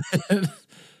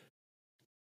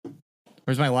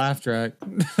 Where's my laugh track?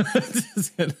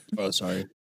 Oh, sorry.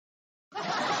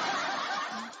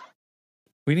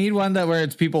 We need one where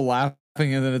it's people laughing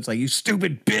and then it's like, you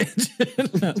stupid bitch.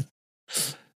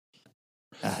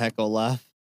 A heckle laugh.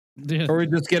 Or we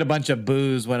just get a bunch of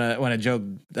boos when a joke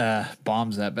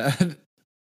bombs that bad.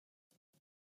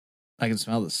 I can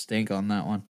smell the stink on that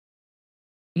one.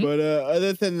 But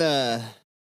other than the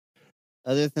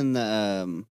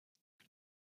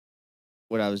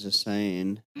what I was just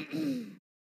saying,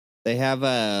 they have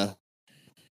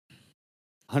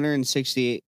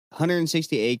 160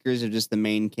 acres of just the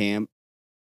main camp.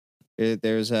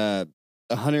 There's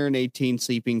 118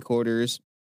 sleeping quarters,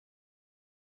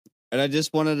 and I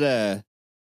just wanted to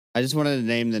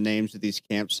name the names of these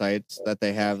campsites that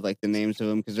they have, like the names of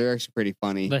them, because they're actually pretty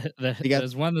funny.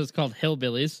 There's one that's called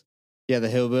Hillbillies. Yeah, the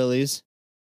Hillbillies,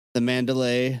 the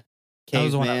Mandalay,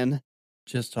 Caveman,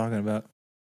 just talking about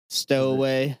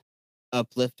Stowaway,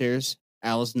 Uplifters,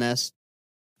 Owl's Nest,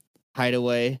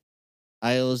 Hideaway,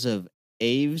 Isles of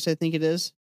Aves, I think it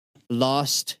is,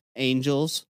 Lost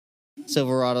Angels,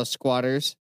 Silverado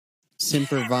Squatters,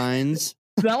 Simper Vines.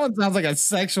 That one sounds like a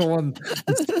sexual one.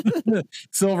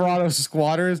 Silverado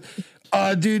Squatters.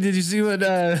 Dude, did you see what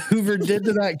Hoover did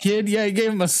to that kid? Yeah, he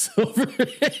gave him a Silverado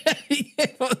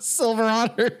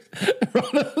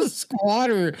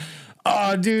Squatter.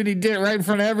 Oh, dude, he did it right in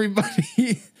front of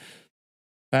everybody.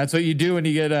 That's what you do when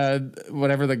you get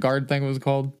whatever the guard thing was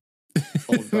called.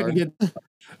 Old guard.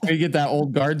 when you get that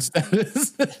old guard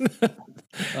status.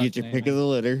 You get your pick of the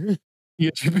litter.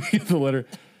 You get your pick of the litter.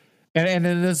 And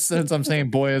in this sense, I'm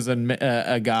saying boy as in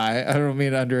a guy. I don't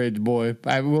mean underage boy.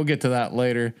 We'll get to that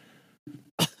later.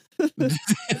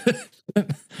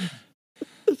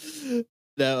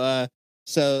 No,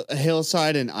 so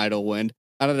Hillside and Idlewind.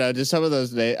 I don't know, just some of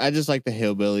those days. I just like the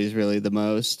Hillbillies really the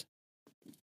most.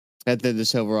 And then the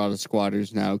Silverado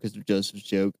Squatters now because of Joseph's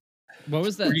joke. What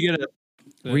was that? Were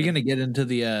you gonna get into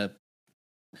the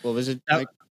What was it?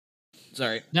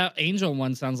 Sorry. Now Angel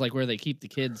one sounds like where they keep the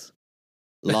kids.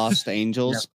 Lost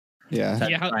Angels. Yep.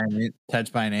 Yeah.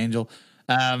 Touched by an Angel.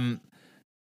 That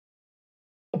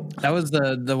was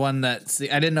the one that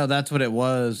I didn't know that's what it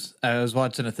was. I was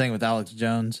watching a thing with Alex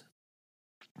Jones.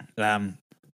 I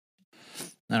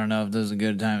don't know if this is a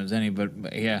good time as any,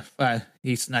 but yeah,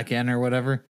 he snuck in or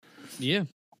whatever. Yeah.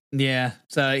 Yeah.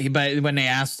 So but when they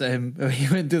asked him,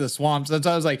 he went through the swamps. That's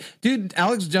why I was like, dude,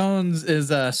 Alex Jones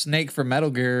is a Snake from Metal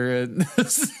Gear.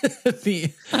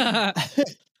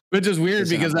 Which is weird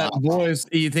because that voice,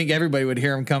 you think everybody would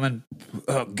hear him coming.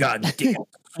 Oh, God damn,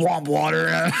 swamp water.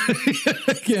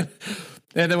 And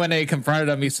then when they confronted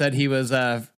him, he said he was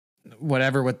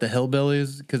whatever with the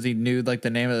hillbillies because he knew like the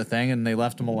name of the thing and they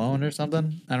left him alone or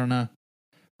something. I don't know.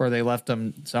 Or they left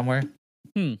him somewhere.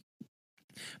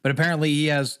 But apparently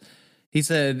he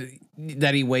said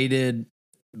that he waited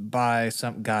by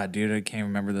some, God, dude, I can't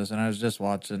remember this. And I was just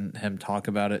watching him talk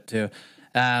about it too.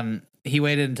 He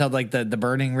waited until like the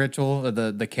burning ritual or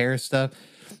the care stuff.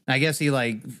 I guess he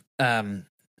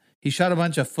he shot a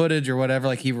bunch of footage or whatever,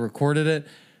 like he recorded it,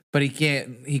 but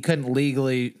he couldn't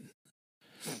legally,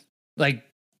 like,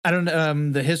 I don't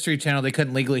know, the History Channel, they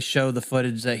couldn't legally show the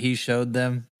footage that he showed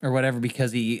them or whatever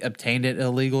because he obtained it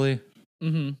illegally.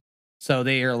 Mm-hmm. So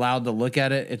they are allowed to look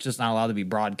at it. It's just not allowed to be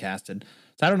broadcasted.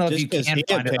 So I don't know just if you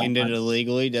can find it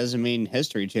illegally doesn't mean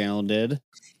History Channel did.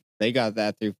 They got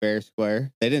that through fair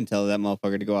square. They didn't tell that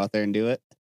motherfucker to go out there and do it.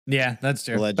 Yeah, that's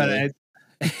true. Allegedly.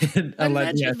 But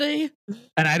allegedly.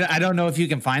 And I don't know if you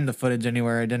can find the footage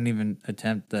anywhere. I didn't even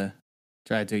attempt to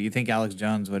try to. You think Alex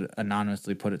Jones would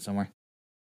anonymously put it somewhere?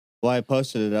 Well, I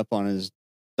posted it up on his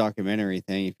documentary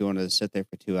thing if you wanted to sit there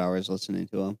for 2 hours listening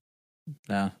to him.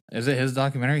 No. Is it his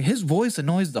documentary? His voice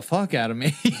annoys the fuck out of me.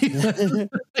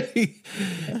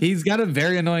 He's got a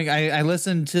very annoying... I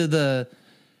listened to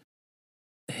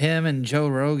him and Joe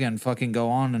Rogan fucking go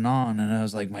on, and I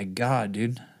was like, my God,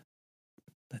 dude.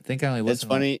 I think I only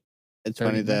listened. It's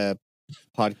funny. The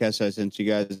podcast I sent you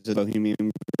guys, the Bohemian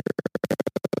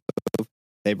Grove,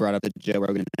 they brought up the Joe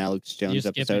Rogan and Alex Jones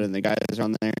episode, and the guys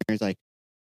on there. He's like,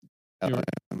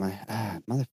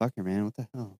 motherfucker, man, what the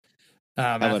hell?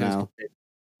 Now?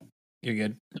 You're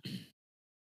good.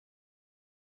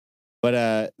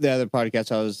 But the other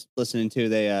podcast I was listening to,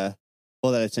 that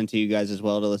I sent to you guys as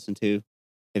well to listen to.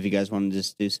 If you guys want to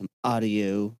just do some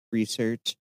audio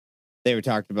research, they were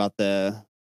talking about the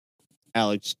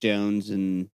Alex Jones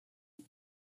and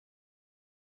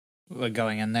what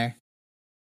going in there.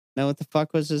 No, what the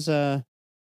fuck was his Joe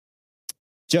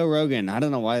Rogan? I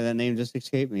don't know why that name just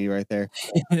escaped me right there.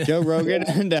 Joe Rogan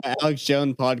and Alex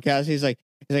Jones podcast. He's like,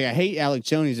 I hate Alex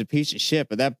Jones. He's a piece of shit,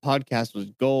 but that podcast was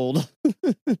gold.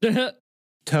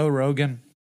 Toe Rogan,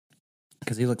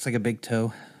 because he looks like a big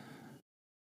toe.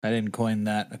 I didn't coin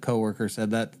that. A coworker said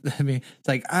that. I mean, it's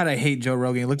like, I hate Joe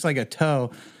Rogan. He looks like a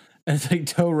toe. And it's like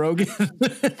Toe Rogan.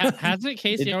 Hasn't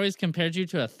Casey always compared you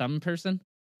to a thumb person?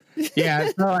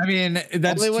 Yeah. So, I mean,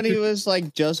 that's only when he was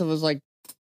like, Joseph was like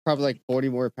probably like 40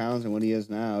 more pounds than what he is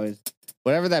now.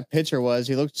 Whatever that picture was,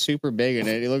 he looked super big in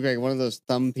it. He looked like one of those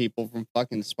thumb people from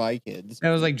fucking Spy Kids. I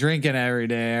was like drinking every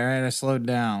day. All right. I slowed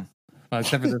down. Well,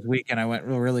 except for this weekend, I went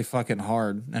really fucking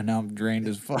hard. And now I'm drained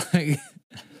as fuck.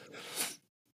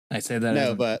 I say that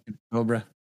no, but Cobra.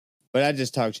 But I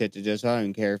just talk shit to Joseph. I don't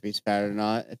even care if he's fat or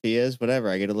not. If he is, whatever.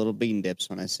 I get a little bean dips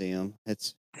when I see him.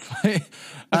 It's.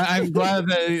 I'm glad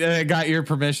that I got your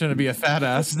permission to be a fat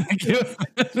ass. Thank you.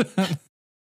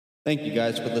 Thank you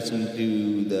guys for listening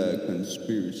to the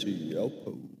Conspiracy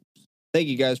Outpost. Thank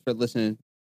you guys for listening.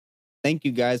 Thank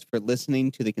you guys for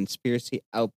listening to the Conspiracy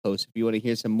Outpost. If you want to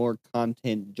hear some more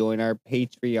content, join our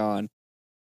Patreon.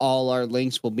 All our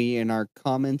links will be in our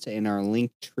comments and our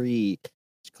link tree.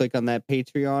 Just click on that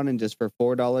Patreon, and just for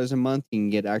 $4 a month, you can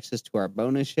get access to our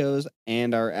bonus shows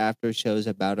and our after shows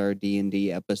about our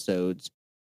D&D episodes.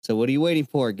 So what are you waiting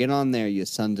for? Get on there, you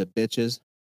sons of bitches.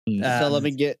 So let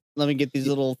me get these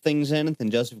little things in, and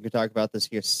then Joseph can talk about this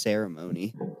here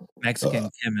ceremony. Mexican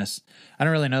chemist. I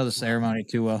don't really know the ceremony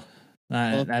too well.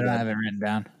 I don't have it written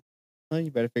down. Well,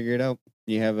 you better figure it out.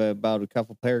 You have about a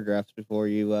couple paragraphs before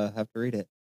you have to read it.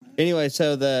 Anyway,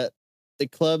 so the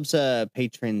club's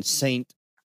patron saint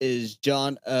is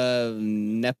John of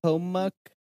Nepomuk.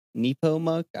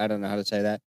 I don't know how to say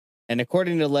that. And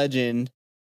according to legend,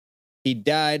 he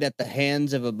died at the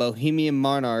hands of a Bohemian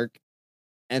monarch.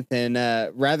 And then,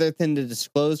 rather than to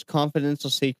disclose confidential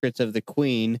secrets of the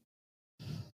queen,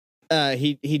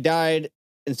 he died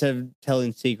instead of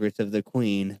telling secrets of the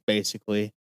queen,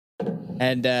 basically.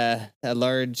 And a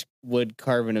large wood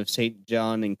carving of Saint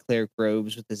John in cleric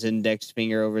robes with his index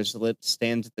finger over his lips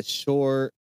stands at the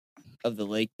shore of the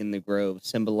lake in the grove,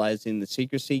 symbolizing the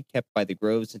secrecy kept by the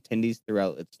grove's attendees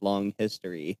throughout its long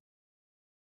history.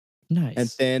 Nice. And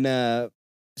then,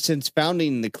 since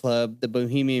founding the club, the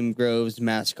Bohemian Grove's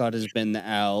mascot has been the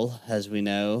owl, as we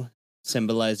know,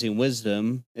 symbolizing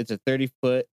wisdom. It's a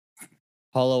 30-foot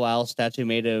hollow owl statue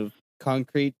made of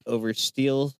concrete over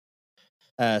steel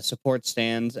support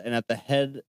stands, and at the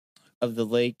head of the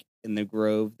lake in the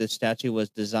grove, the statue was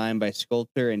designed by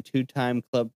sculptor and two-time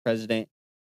club president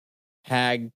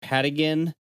Hag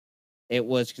Padigan. It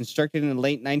was constructed in the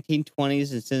late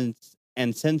 1920s,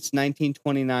 and since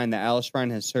 1929, the owl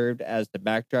shrine has served as the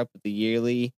backdrop of the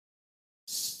yearly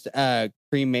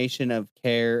cremation of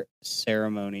care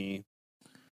ceremony.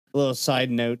 A little side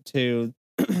note too.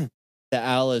 The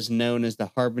owl is known as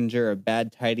the harbinger of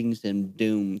bad tidings and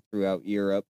doom throughout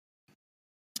Europe.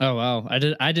 Oh wow, I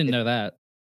didn't know that.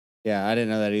 Yeah, I didn't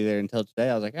know that either until today.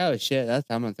 I was like, oh shit,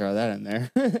 I'm gonna throw that in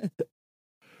there.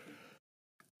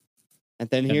 And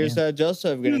then here's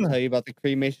Joseph going to tell you about the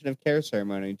cremation of care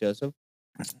ceremony. Joseph.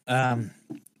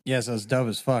 Yes, that's dope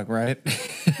as fuck, right?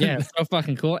 Yeah, it's so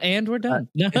fucking cool. And we're done.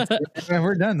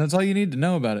 We're done. That's all you need to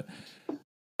know about it.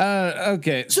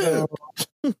 Okay, so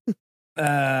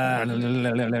so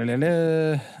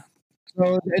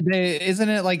isn't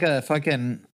it like a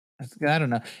fucking, I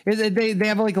don't know. They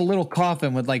have like a little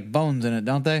coffin with like bones in it,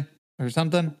 don't they? Or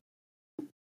something?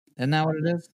 Isn't that what it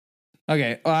is?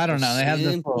 Okay, well, I don't know.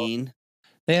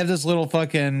 They have this little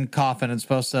fucking coffin. It's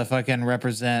supposed to fucking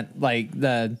represent like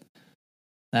the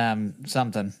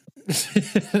something.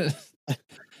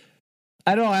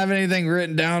 I don't have anything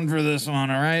written down for this one,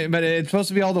 all right? But it's supposed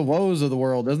to be all the woes of the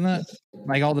world, isn't it?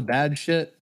 Like all the bad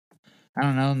shit. I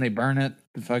don't know, and they burn it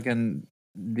to fucking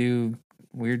do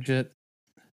weird shit.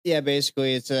 Yeah,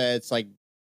 basically it's like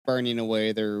burning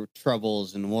away their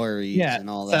troubles and worries and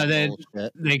all that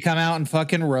bullshit. They come out in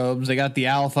fucking robes. They got the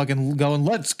owl fucking going,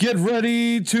 let's get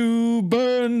ready to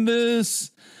burn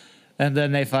this. And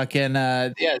then they fucking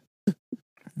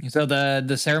So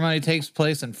the ceremony takes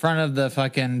place in front of the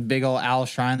fucking big old owl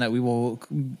shrine that we will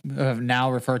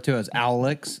now refer to as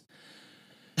Owlix.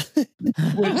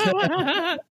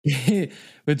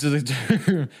 Which is a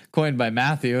term coined by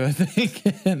Matthew, I think.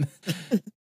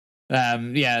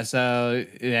 So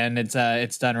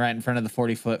it's done right in front of the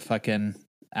 40-foot fucking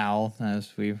owl. It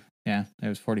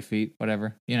was 40 feet,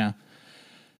 whatever, you know.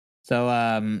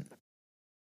 So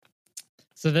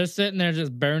so they're sitting there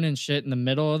just burning shit in the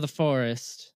middle of the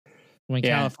forest when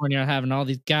California are having all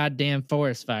these goddamn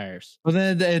forest fires. Well,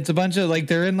 then it's a bunch of like,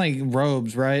 they're in like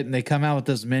robes, right? And they come out with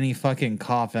this mini fucking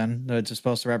coffin that's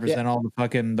supposed to represent all the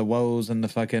fucking the woes and the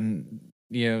fucking,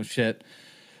 you know, shit.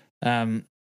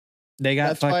 They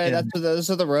got those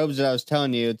are the robes that I was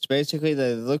telling you. It's basically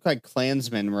they look like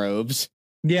Klansmen robes.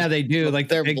 Yeah, they do. Like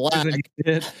they're black,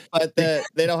 but they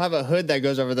don't have a hood that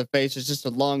goes over the face. It's just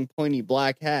a long, pointy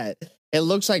black hat. It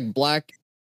looks like black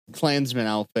Klansmen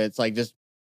outfits, like just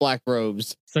black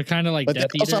robes. So kind of like. But they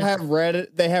also have red.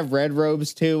 They have red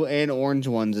robes too, and orange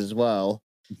ones as well.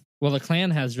 Well, the Klan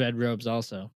has red robes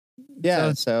also.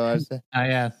 Yeah,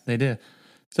 yeah, they do.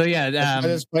 So yeah,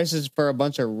 this place is for a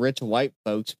bunch of rich white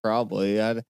folks, probably.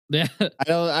 I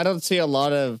don't see a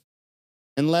lot of,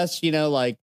 unless you know,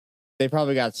 like they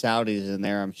probably got Saudis in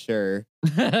there. I'm sure.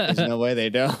 There's no way they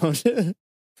don't.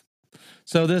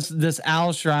 So this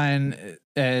owl shrine,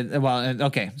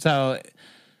 so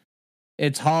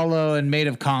it's hollow and made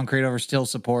of concrete over steel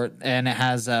support, and it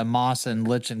has moss and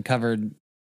lichen covered.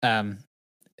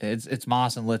 It's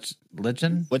moss and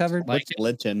lichen covered. What's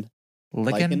lichen?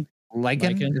 Lichen?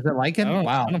 Is it lichen?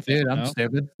 Wow, dude, I'm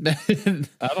stupid.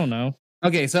 I don't know.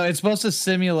 Okay, so it's supposed to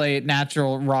simulate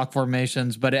natural rock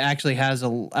formations, but it actually has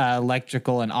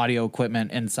electrical and audio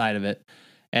equipment inside of it.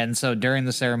 And so during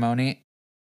the ceremony,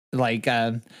 Like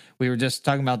we were just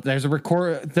talking about, there's a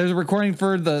recording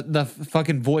for the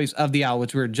fucking voice of the owl,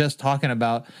 which we were just talking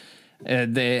about.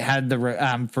 They had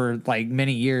for like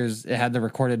many years, it had the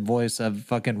recorded voice of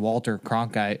fucking Walter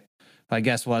Cronkite, who I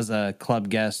guess was a club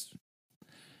guest.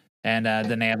 And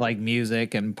then they had like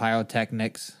music and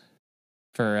pyrotechnics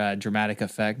for dramatic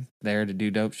effect there to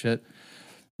do dope shit.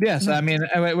 Yeah, so I mean,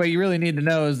 what you really need to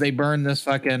know is they burn this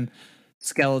fucking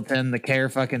skeleton, the care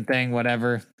fucking thing,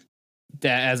 whatever,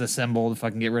 as a symbol to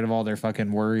fucking get rid of all their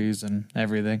fucking worries and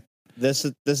everything. This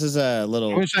is a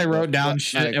little. I wish I wrote down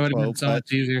shit. It would have been so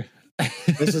much easier.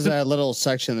 This is a little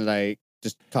section that I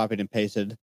just copied and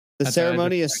pasted. The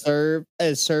ceremony is served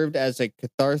as a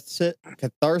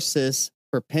catharsis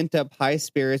for pent up high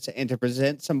spirits and to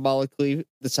present symbolically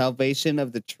the salvation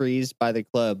of the trees by the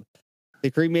club.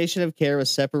 The cremation of Care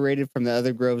was separated from the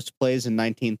other Grove's plays in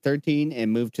 1913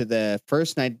 and moved to the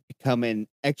first night to become an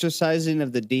exorcising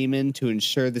of the demon to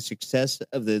ensure the success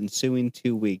of the ensuing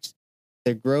 2 weeks.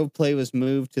 The Grove play was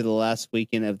moved to the last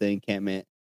weekend of the encampment.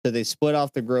 So they split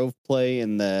off the Grove play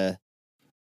and the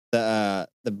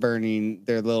burning,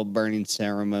 their little burning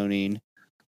ceremony.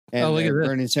 And the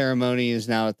burning ceremony is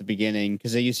now at the beginning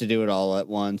because they used to do it all at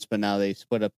once, but now they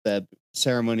split up the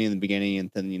ceremony in the beginning and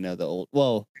then, the old,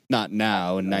 well, not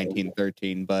now in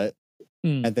 1913, but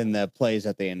and then the plays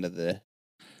at the end of the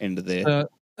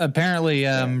apparently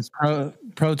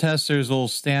protesters will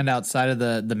stand outside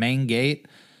of the main gate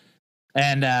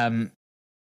and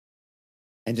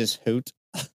just hoot.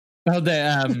 Oh,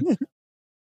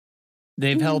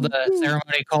 they've held a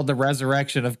ceremony called the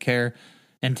Resurrection of Care,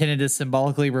 intended to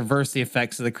symbolically reverse the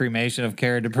effects of the cremation of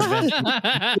Care to prevent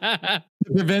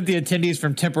the attendees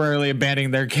from temporarily abandoning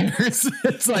their cares.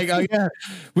 It's like, oh yeah,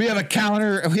 we have a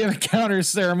counter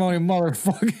ceremony,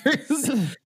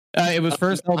 motherfuckers. It was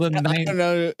first held in I don't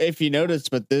know if you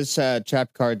noticed, but this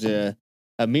trap card's a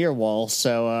mirror wall,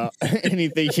 so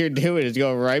anything you're doing is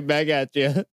going right back at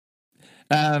you.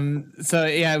 So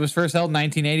yeah, it was first held in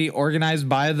 1980, organized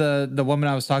by the woman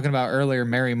I was talking about earlier,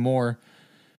 Mary Moore,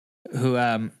 who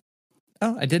I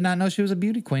did not know she was a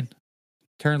beauty queen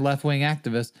turned left-wing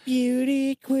activist.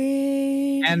 Beauty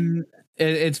queen. And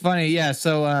it's funny, yeah.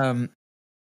 So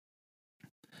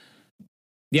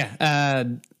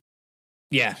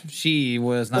she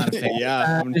was not a fan.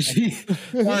 Yeah.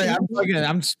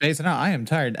 I'm spacing out. I am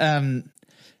tired.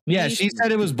 Yeah, she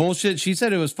said it was bullshit. She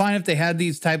said it was fine if they had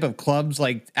these type of clubs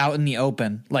like out in the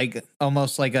open, like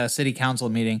almost like a city council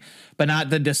meeting, but not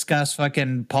to discuss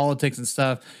fucking politics and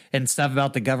stuff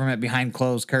about the government behind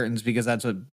closed curtains, because that's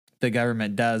what the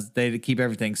government does. They keep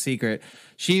everything secret.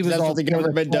 That's what the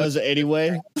government does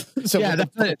anyway. So yeah,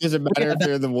 it doesn't matter if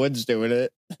they're in the woods doing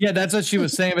it. Yeah, that's what she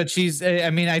was saying. But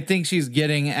I think she's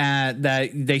getting at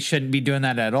that they shouldn't be doing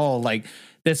that at all. Like,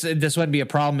 This wouldn't be a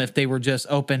problem if they were just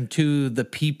open to the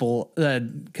people,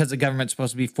 because the government's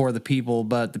supposed to be for the people,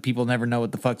 but the people never know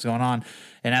what the fuck's going on.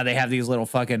 And now they have these little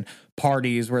fucking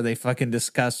parties where they fucking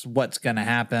discuss what's going to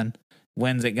happen,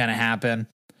 when's it going to happen.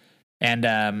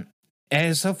 And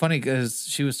it's so funny because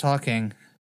she was talking,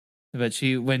 but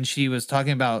when she was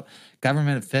talking about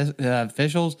government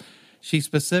officials, she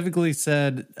specifically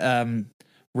said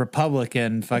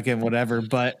Republican fucking whatever,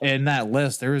 but in that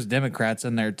list there was Democrats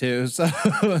in there too, so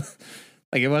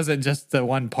like it wasn't just the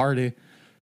one party.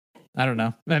 I don't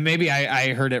know, maybe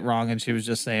I heard it wrong and she was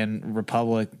just saying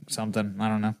Republic something. I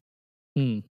don't know.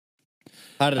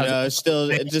 I don't know. It's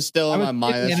still on my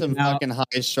mind. That's some fucking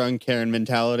high-strung Karen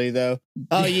mentality, though.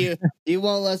 Oh, you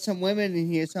won't let some women in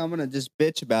here, so I'm gonna just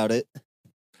bitch about it.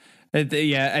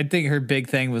 Yeah, I think her big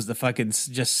thing was the fucking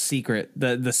just secret,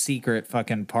 the secret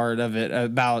fucking part of it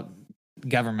about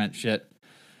government shit.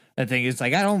 I think it's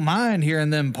like, I don't mind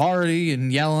hearing them party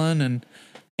and yelling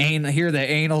and hear the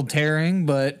anal tearing,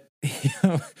 but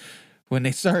when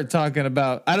they start talking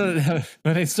about, I don't know,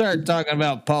 when they start talking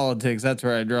about politics, that's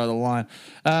where I draw the line.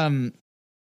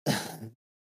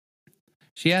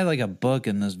 She had like a book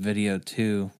in this video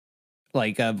too,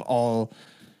 like of all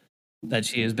that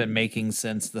she has been making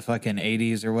since the fucking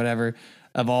 80s or whatever,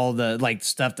 of all the like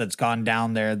stuff that's gone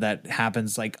down there that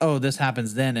happens, like, oh, this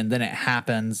happens then, and then it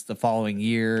happens the following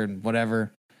year and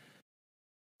whatever.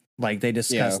 Like they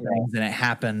discuss things and it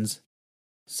happens.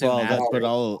 Well,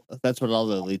 that's what all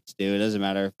the elites do. It doesn't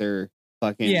matter if they're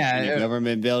fucking in a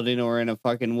government building or in a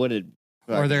fucking wooded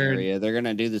area. They're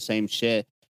gonna do the same shit.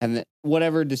 And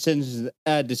whatever decisions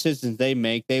they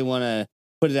make, they want to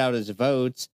put it out as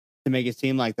votes to make it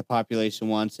seem like the population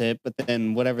wants it. But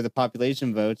then whatever the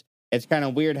population votes, it's kind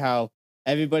of weird how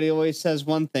everybody always says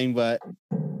one thing, but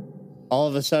all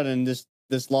of a sudden this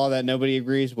law that nobody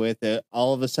agrees with,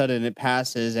 all of a sudden it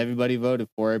passes. Everybody voted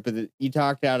for it, but you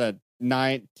talked out a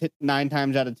nine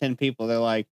times out of 10 people, they're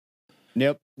like,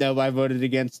 nope, nobody voted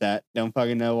against that. Don't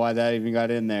fucking know why that even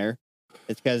got in there.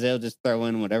 It's because they'll just throw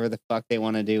in whatever the fuck they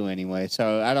want to do anyway.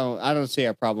 So I don't see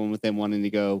a problem with them wanting to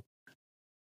go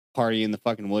party in the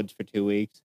fucking woods for 2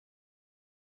 weeks.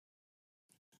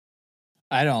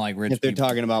 I don't like rich if they're people.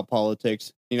 talking about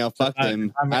politics. Fuck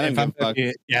them. I don't give a fuck.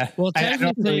 Yeah. Well, I don't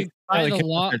technically, by really the care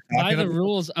what law, they're by talking the about.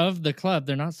 rules of the club,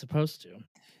 they're not supposed to. They're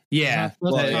Yeah. not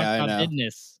supposed to talk I about know.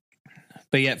 business.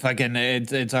 But yet fucking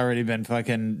it's already been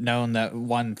fucking known that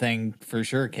one thing for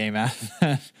sure came out of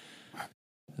that.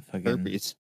 Fucking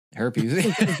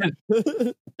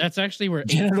Herpes. That's actually where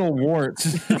genital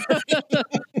warts.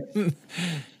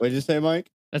 What'd you say,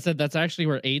 Mike? I said that's actually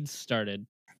where AIDS started.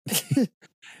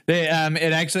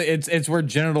 It's where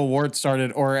genital warts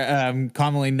started, or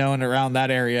commonly known around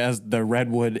that area as the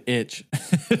redwood itch.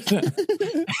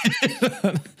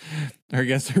 Or I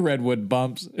guess the redwood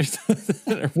bumps.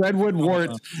 Redwood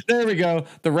warts. There we go.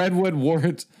 The redwood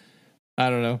warts. I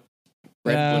don't know.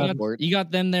 You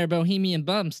got them there Bohemian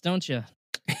bumps, don't you?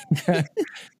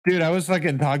 Dude, I was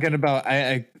fucking talking about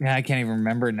I can't even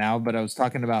remember now, but I was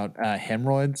talking about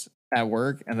hemorrhoids at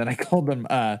work, and then I called them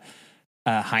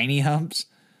hiney humps.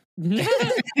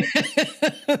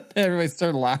 Everybody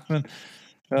started laughing.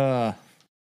 Bruh.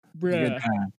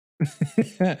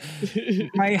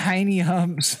 My hiney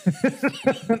humps.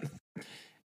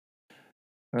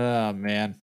 Oh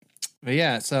man. But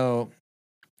yeah, so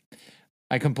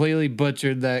I completely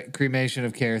butchered that cremation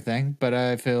of care thing, but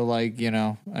I feel like,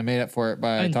 I made up for it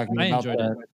by talking about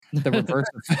the reverse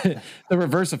effect, the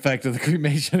reverse effect of the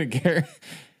cremation of care.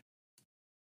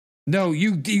 No,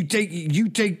 you take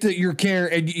your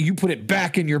care and you put it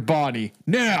back in your body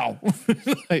now.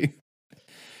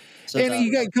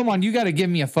 Come on, you got to give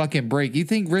me a fucking break. You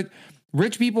think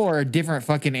rich people are a different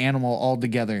fucking animal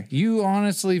altogether? You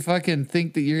honestly fucking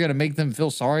think that you're gonna make them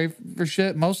feel sorry for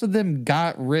shit? Most of them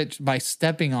got rich by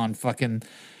stepping on fucking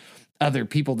other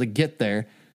people to get there.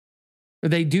 Or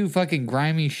they do fucking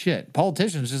grimy shit.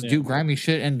 Politicians just do grimy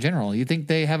shit in general. You think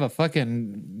they have a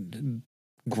fucking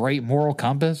great moral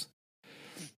compass?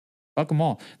 Fuck them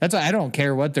all. That's why I don't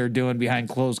care what they're doing behind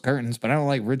closed curtains, but I don't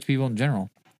like rich people in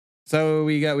general. So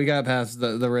we got past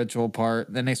the ritual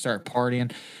part. Then they start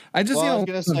partying. I was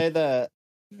gonna say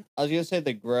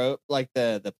the growth, like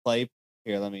the play.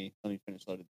 Here, let me finish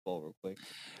loading the bowl real quick.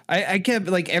 I kept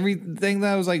like everything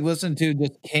that I was like listening to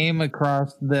just came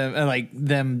across them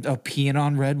peeing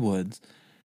on redwoods.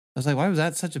 I was like, why was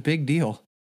that such a big deal?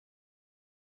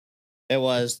 There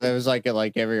was like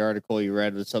every article you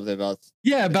read was something about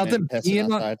them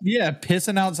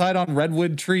pissing outside on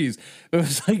redwood trees. It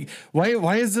was like,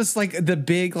 why is this like the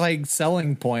big like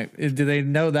selling point? Do they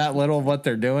know that little of what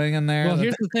they're doing in there? Well,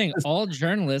 here's the thing: all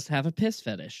journalists have a piss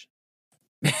fetish.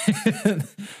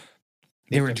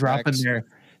 They were dropping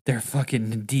their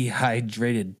fucking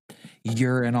dehydrated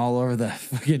urine all over the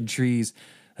fucking trees.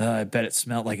 I bet it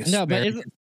smelled like a but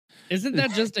isn't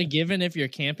that just a given if you're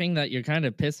camping that you're kind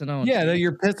of pissing on? Yeah, that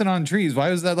you're pissing on trees.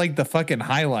 Why was that like the fucking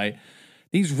highlight?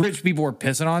 These rich people were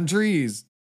pissing on trees.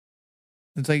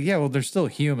 It's like, yeah, well, they're still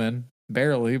human.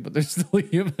 Barely, but they're still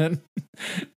human.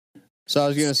 So I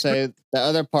was going to say the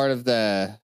other part of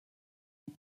the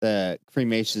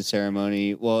cremation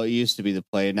ceremony, well, it used to be the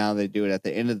play. Now they do it at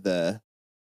the end of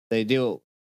they do it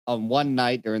on one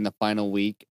night during the final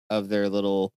week of their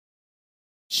little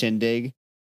shindig.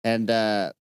 And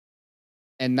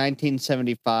in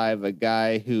 1975, a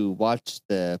guy who watched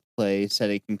the play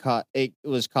said it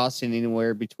was costing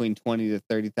anywhere between $20,000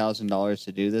 to $30,000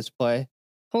 to do this play.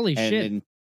 Holy shit!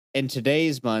 In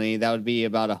today's money, that would be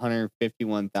about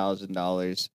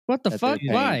 $151,000. What the fuck?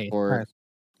 Why for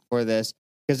this?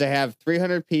 Because they have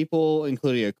 300 people,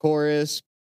 including a chorus,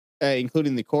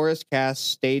 including the chorus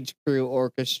cast, stage crew,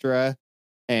 orchestra,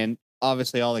 and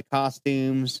obviously all the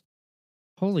costumes.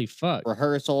 Holy fuck!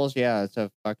 Rehearsals, yeah, it's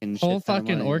a fucking whole shit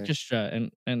fucking orchestra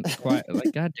and quiet.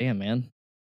 Like, goddamn, man.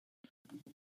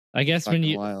 I guess when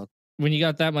you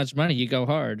got that much money, you go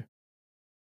hard.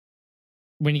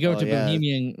 When you go to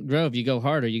Bohemian Grove, you go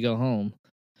hard or you go home.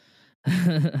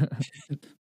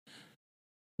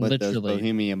 With those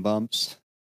Bohemian bumps.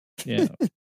 Yeah.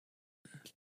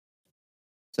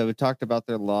 So we talked about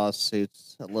their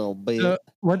lawsuits a little bit.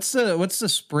 What's the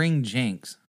spring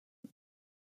jinx?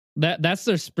 That's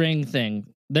their spring thing.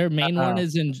 Their main one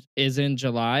is in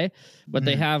July, but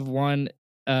they have one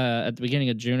at the beginning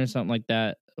of June or something like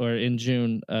that, or in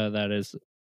June. That is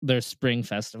their spring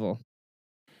festival.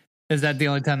 Is that the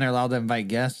only time they're allowed to invite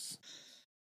guests?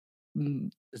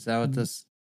 Is that what this?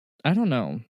 I don't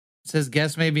know. It says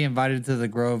guests may be invited to the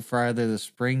Grove for either the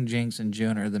spring jinx in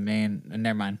June or the main.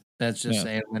 Never mind. That's just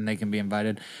saying when they can be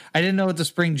invited. I didn't know what the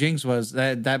spring jinx was.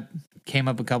 That came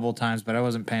up a couple of times, but I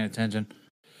wasn't paying attention.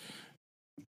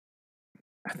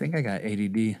 I think I got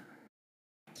ADD.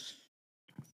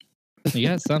 You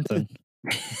got something.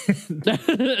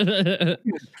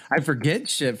 I forget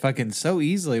shit fucking so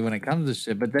easily when it comes to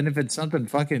shit, but then if it's something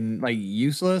fucking like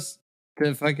useless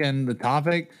to fucking the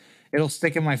topic, it'll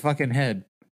stick in my fucking head.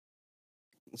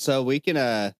 So we can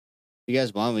if you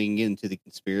guys want, we can get into the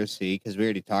conspiracy because we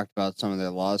already talked about some of their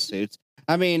lawsuits.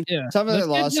 I mean, some of their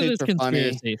lawsuits are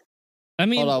funny. I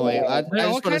mean, hold on, wait. I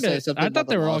just want to say something. I thought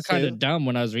they were all kind of dumb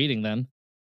when I was reading them.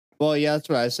 Well, yeah, that's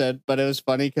what I said, but it was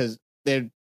funny because they'd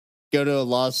go to a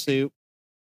lawsuit,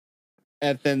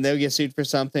 and then they'll get sued for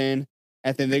something,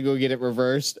 and then they go get it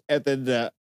reversed, and then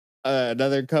the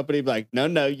another company be like,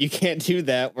 no, you can't do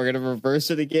that. We're gonna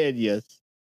reverse it again. Yes,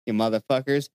 you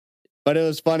motherfuckers. But it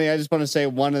was funny. I just want to say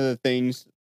one of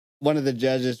the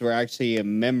judges were actually a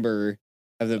member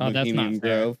of the Bohemian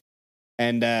Grove,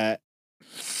 and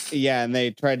and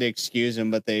they tried to excuse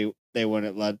him, but they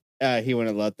wouldn't let he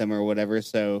wouldn't let them or whatever.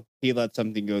 So he let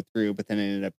something go through, but then it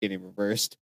ended up getting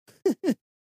reversed.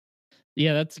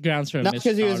 Yeah, that's grounds for not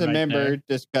because he was a member,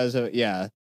 just because it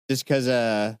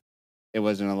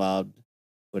wasn't allowed.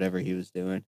 Whatever he was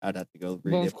doing, I'd have to go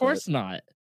read it. Well, of course not.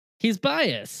 He's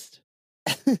biased.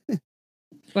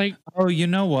 Like, oh, you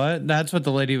know what? That's what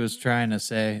the lady was trying to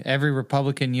say. Every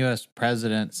Republican U.S.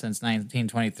 president since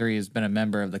 1923 has been a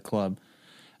member of the club.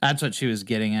 That's what she was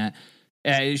getting at.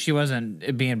 She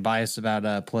wasn't being biased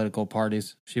about political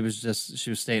parties. She was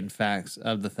stating facts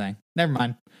of the thing. Never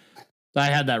mind. I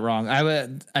had that wrong. I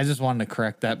just wanted to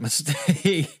correct that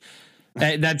mistake.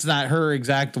 That's not her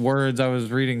exact words. I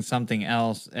was reading something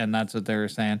else, and that's what they were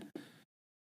saying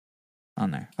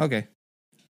on there. Okay.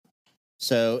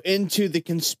 So into the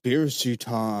conspiracy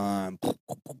time.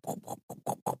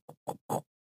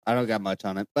 I don't got much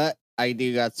on it, but I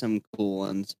do got some cool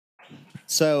ones.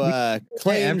 So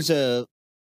claims of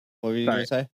what were you gonna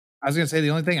say? I was gonna say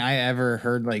the only thing I ever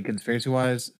heard like conspiracy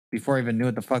wise before I even knew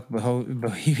what the fuck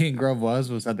Bohemian Grove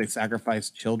was that they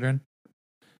sacrificed children.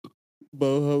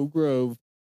 Boho Grove.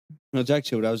 That's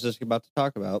actually what I was just about to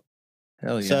talk about.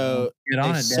 Hell yeah! So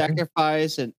they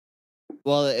sacrifice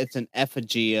it's an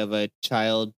effigy of a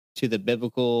child to the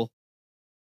biblical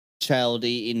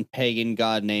child-eating pagan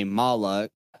god named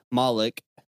Moloch,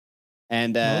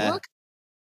 and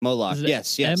Moloch.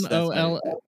 Yes, MOLOK.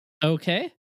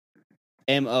 MOLOCH.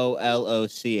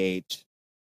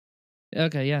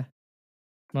 Okay, yeah.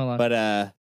 Moloch.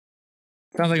 But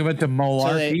sounds like a bunch of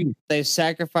malarkey. So they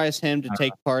sacrifice him to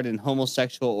take part in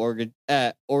homosexual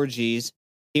orgies,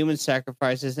 human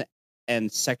sacrifices, and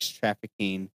sex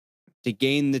trafficking to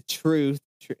gain the truth.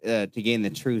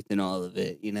 In all of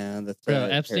it, you know. That's bro.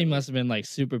 Epstein must have been like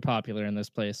super popular in this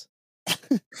place.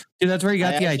 Dude, that's where he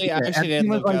got the idea. Epstein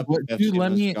was like, dude,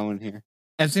 let me going here.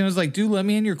 Epstein was like, dude, let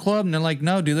me in your club. And they're like,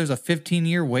 no, dude, there's a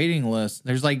 15-year waiting list.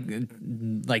 There's like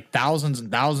thousands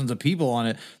and thousands of people on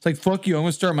it. It's like, fuck you. I'm going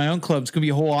to start my own club. It's going to be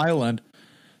a whole island.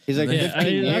 He's like, I'm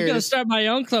going to start my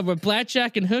own club with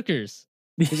blackjack and hookers.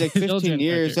 He's like, 15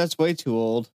 years. That's way too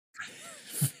old.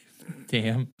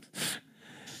 Damn.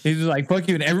 He's like, fuck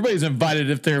you. And everybody's invited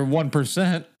if they're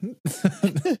 1%.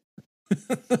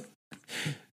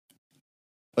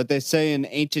 But they say in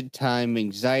ancient time,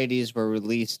 anxieties were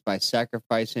released by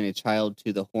sacrificing a child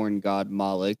to the horn god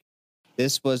Moloch.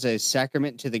 This was a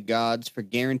sacrament to the gods for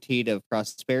guaranteed of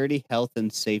prosperity, health,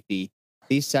 and safety.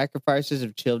 These sacrifices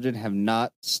of children have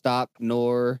not stopped,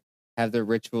 nor have their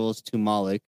rituals to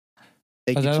Moloch.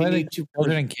 They continue to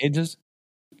children in cages.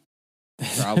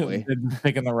 Probably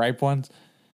picking the ripe ones.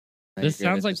 This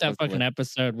sounds like that fucking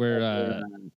episode where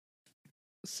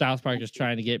South Park is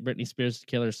trying to get Britney Spears to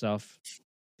kill herself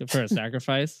for a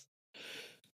sacrifice.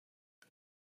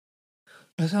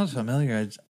 That sounds familiar.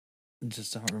 I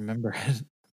just don't remember it.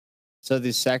 So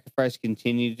these sacrifices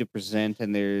continue to present,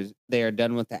 and they are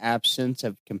done with the absence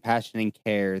of compassion and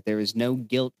care. There is no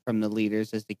guilt from the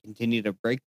leaders as they continue to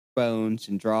break bones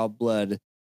and draw blood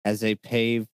as they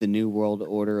pave the new world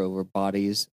order over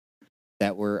bodies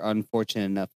that were unfortunate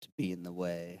enough to be in the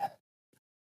way.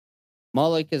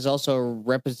 Moloch is also a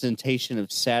representation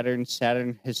of Saturn.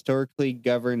 Saturn historically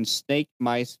governed snake,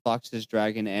 mice, foxes,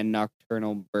 dragon, and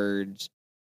nocturnal birds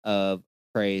of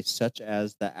prey, such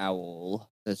as the owl.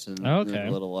 This is a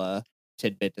little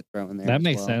tidbit to throw in there. That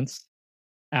makes sense.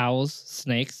 Owls,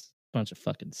 snakes, bunch of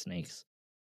fucking snakes.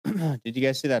 Did you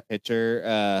guys see that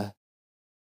picture?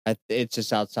 It's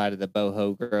just outside of the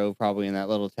Boho Grove, probably in that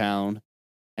little town.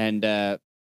 And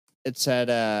it said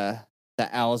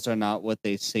the owls are not what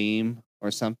they seem, or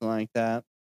something like that.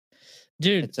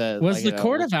 Dude, was the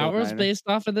Court of Owls diner. based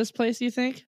off of this place, you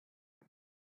think?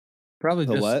 Probably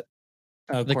The just what?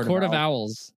 The Court of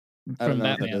Owls I don't from know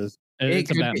what that Batman. is.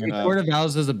 It's a Batman. Court of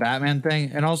Owls is a Batman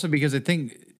thing, and also because I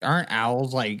think aren't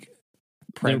owls like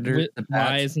predators?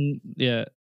 Wise and yeah,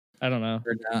 I don't know.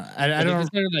 I don't.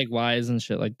 They're like wise and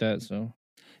shit like that. So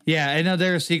yeah, I know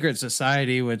they're a secret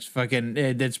society, which fucking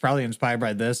it's probably inspired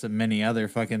by this and many other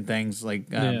fucking things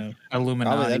like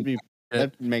Illuminati. Probably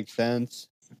that makes sense.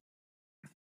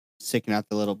 Sticking out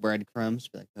the little breadcrumbs,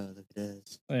 be like, oh, look at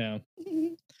this. Yeah,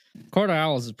 Court of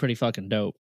Owls is pretty fucking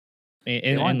dope.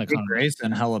 In the Dick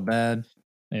Grayson, hella bad.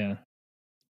 Yeah.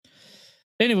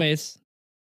 Anyways,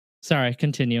 sorry.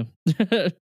 Continue.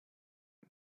 Let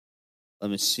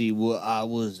me see what I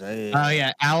was at. Oh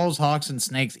yeah, owls, hawks, and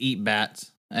snakes eat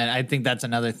bats, and I think that's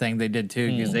another thing they did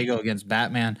too because they go against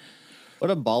Batman.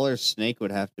 What a baller snake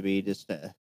would have to be just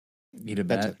to eat a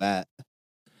bat. bat.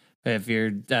 If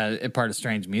you're a part of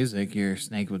Strange Music, you're a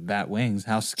snake with bat wings.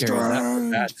 How scary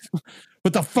is that?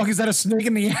 What the fuck is that? A snake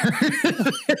in the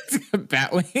air?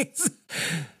 Bat wings.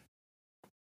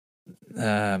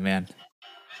 Man.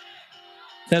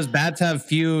 Says bats have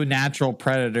few natural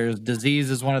predators. Disease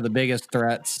is one of the biggest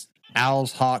threats.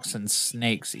 Owls, hawks, and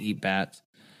snakes eat bats.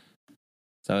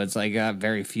 So it's like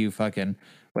very few fucking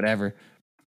whatever.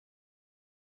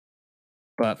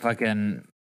 But fucking.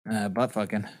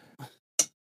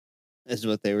 This is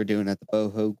what they were doing at the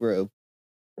Boho Grove.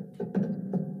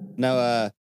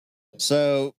 No,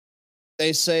 so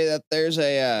they say that there's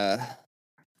the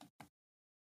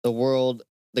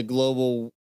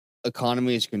global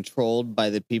economy is controlled by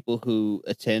the people who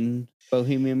attend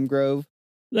Bohemian Grove.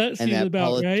 And that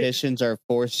politicians are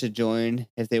forced to join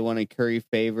if they want to curry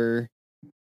favor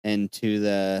into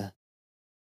the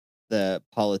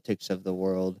politics of the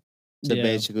world. So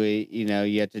basically, you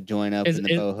have to join up in the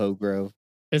Boho Grove.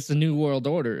 It's the New World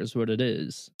Order is what it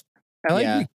is. I like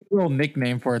the little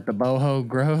nickname for it, the Boho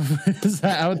Grove. Is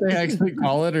that what they actually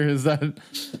call it, or is that?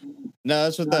 No,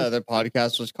 that's what the other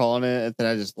podcast was calling it, and then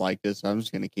I just liked it, so I'm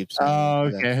just gonna keep saying.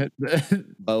 Oh, okay.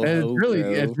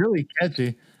 It's really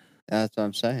catchy. That's what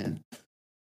I'm saying.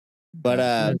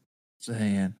 But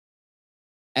saying.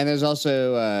 And there's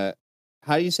also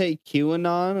how do you say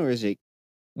QAnon, or is it?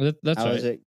 That's how right. Is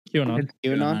it QAnon?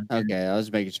 QAnon. Okay, I was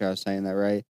making sure I was saying that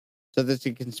right. So there's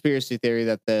a conspiracy theory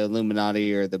that the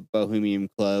Illuminati or the Bohemian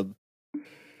Club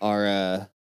are,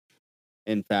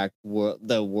 in fact,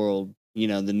 the world.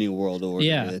 The New World Order.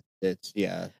 Yeah, it's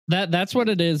That's what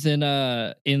it is in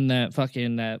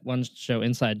that one show,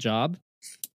 Inside Job.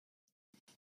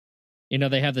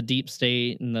 They have the deep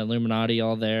state and the Illuminati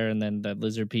all there, and then the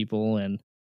lizard people and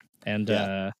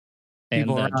the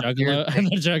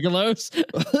juggalos.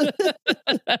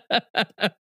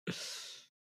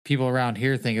 People around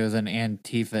here think it was an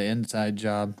Antifa inside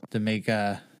job to make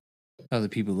other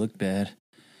people look bad.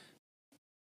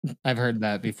 I've heard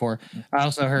that before. I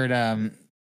also heard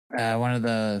one of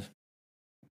the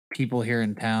people here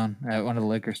in town at one of the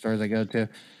liquor stores I go to,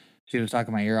 she was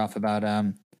talking my ear off about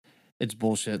it's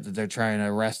bullshit that they're trying to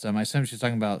arrest him. I assume she's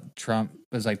talking about Trump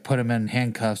was like put him in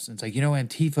handcuffs. And it's like,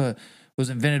 Antifa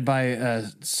was invented by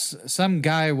some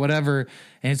guy, whatever.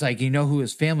 And it's like, who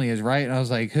his family is, right? And I was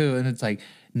like, who? And it's like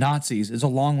Nazis. It's a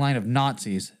long line of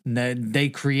Nazis. And they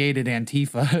created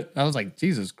Antifa. I was like,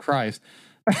 Jesus Christ.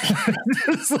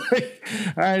 It's like,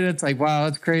 all right. It's like, wow,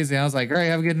 that's crazy. I was like, all right,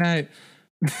 have a good night.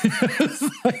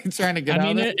 Like trying to get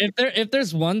out. If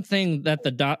there's one thing that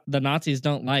the Nazis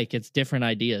don't like, it's different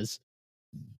ideas.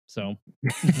 So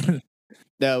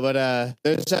no, but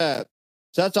there's so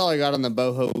that's all I got on the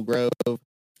Boho Grove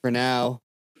for now.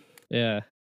 Yeah.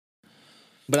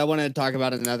 But I wanted to talk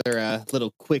about another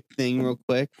little quick thing real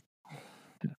quick.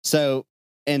 So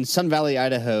in Sun Valley,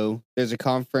 Idaho, there's a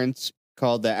conference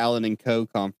called the Allen and Co.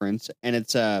 Conference. And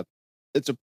it's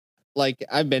like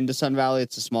I've been to Sun Valley.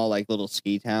 It's a small, like little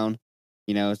ski town.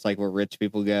 It's like where rich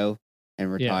people go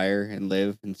and retire and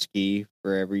live and ski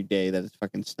for every day that it's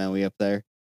fucking snowy up there.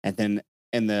 And then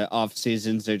in the off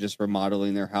seasons, they're just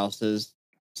remodeling their houses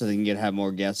so they can have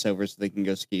more guests over so they can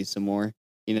go ski some more.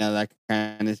 That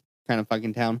kind of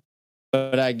fucking town.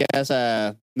 But I guess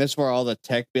this is where all the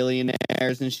tech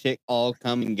billionaires and shit all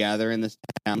come and gather in this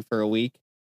town for a week.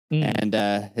 And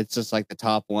it's just like the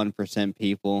top 1%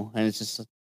 people. And it's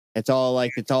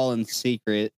all in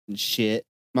secret and shit.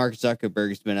 Mark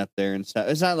Zuckerberg's been up there and stuff.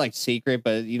 It's not like secret,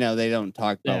 but they don't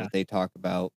talk about what they talk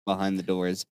about behind the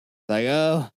doors. Like,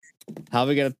 oh, how are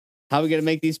we gonna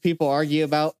make these people argue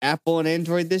about Apple and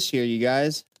Android this year, you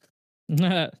guys?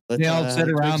 They all sit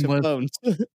around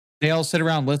they all sit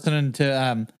around listening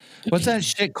to what's that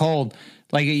shit called?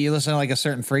 Like you listen to like a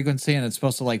certain frequency and it's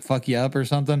supposed to like fuck you up or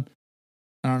something.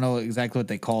 I don't know exactly what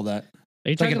they call that.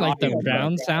 Are you talking like the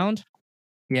brown sound?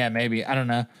 Yeah, maybe. I don't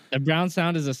know. The brown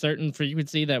sound is a certain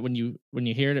frequency that when you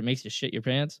hear it, it makes you shit your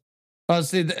pants. Oh,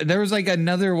 see, there was like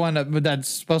another one that's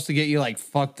supposed to get you like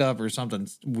fucked up or something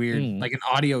weird, like an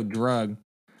audio drug.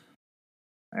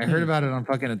 I heard about it on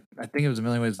fucking. I think it was A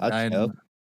Million Ways to Die.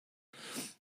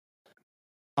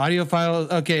 Audio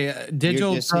files. Okay,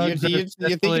 digital drugs.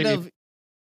 You're thinking of.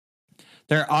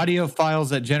 They're audio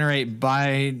files that generate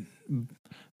binaural.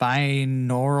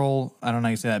 I don't know how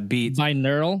you say that. Beats.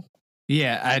 Binaural.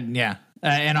 Yeah,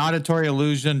 an auditory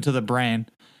illusion to the brain.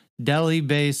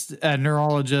 Delhi-based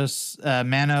neurologist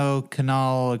Mano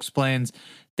Kanal explains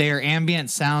they are ambient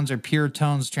sounds or pure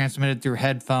tones transmitted through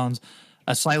headphones,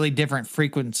 a slightly different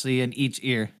frequency in each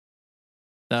ear.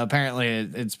 So apparently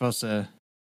it's supposed to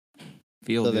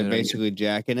feel good. So they're basically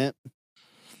jacking it?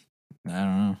 I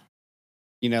don't know.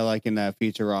 You know, like in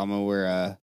Futurama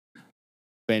where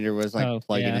Bender was like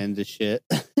plugging into shit.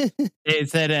 It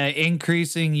said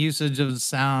increasing usage of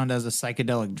sound as a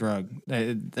psychedelic drug.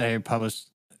 They published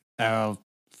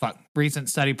recent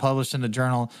study published in the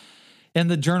journal. In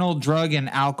the journal Drug and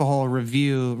Alcohol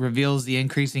Review reveals the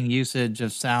increasing usage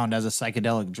of sound as a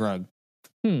psychedelic drug.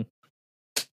 Yeah,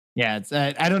 it's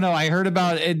I don't know. I heard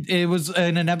about it. It was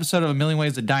in an episode of A Million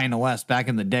Ways to Die in the West back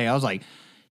in the day. I was like,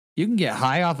 you can get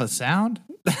high off of sound?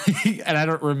 And I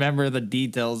don't remember the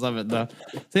details of it, though.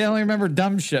 See, I only remember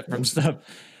dumb shit from stuff.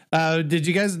 Did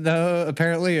you guys know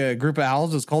apparently a group of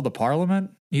owls is called the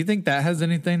Parliament? You think that has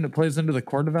anything that plays into the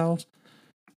Court of Owls?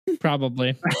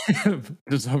 Probably.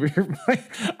 Just over here.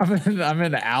 I'm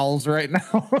in owls right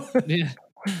now. Yeah.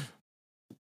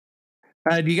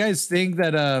 Do you guys think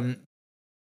that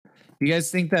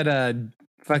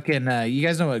fucking you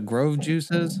guys know what Grove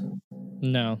juice is?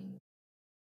 No.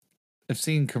 I've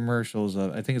seen commercials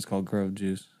of. I think it's called Grove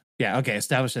Juice. Yeah. Okay.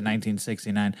 Established in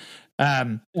 1969.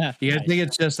 You guys think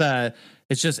it's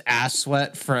just ass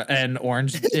sweat for an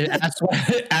orange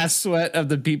ass sweat of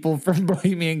the people from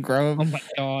Bohemian Grove? Oh my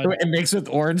god! It mixed with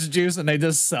orange juice and they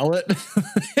just sell it.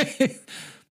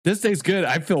 This tastes good.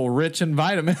 I feel rich in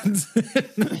vitamins.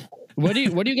 What do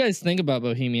you guys think about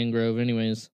Bohemian Grove,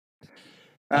 anyways?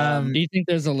 Do you think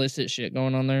there's illicit shit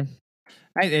going on there?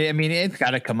 I mean, it's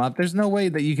got to come up. There's no way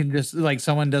that you can just like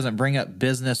someone doesn't bring up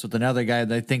business with another guy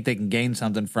they think they can gain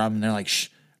something from, and they're like, "Shh,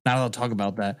 not allowed to talk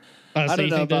about that." So you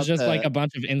think there's just like a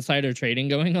bunch of insider trading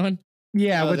going on?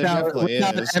 Yeah, without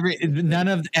none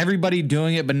of everybody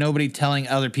doing it, but nobody telling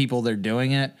other people they're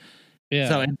doing it. Yeah.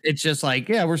 So it's just like,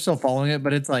 yeah, we're still following it,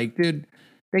 but it's like, dude,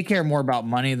 they care more about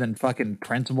money than fucking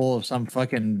principal of some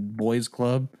fucking boys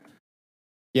club.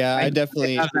 Yeah, I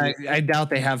definitely. I doubt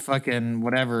they have fucking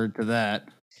whatever to that.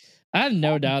 I have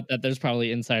no doubt that there's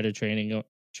probably insider trading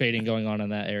going on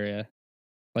in that area,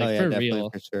 like for real,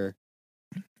 for sure.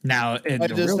 Now,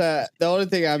 the only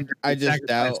thing I just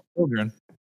doubt. Children.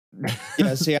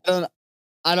 Yeah, see,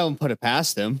 I don't put it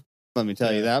past them. Let me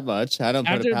tell you that much. I don't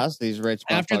put it past these rich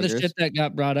motherfuckers. After the shit that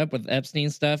got brought up with Epstein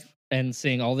stuff and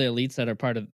seeing all the elites that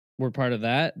were part of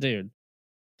that, dude.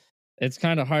 It's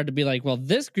kind of hard to be like, well,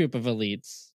 this group of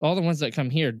elites, all the ones that come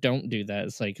here don't do that.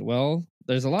 It's like, well,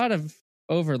 there's a lot of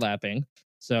overlapping.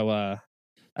 So,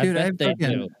 dude, I bet they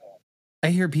do. I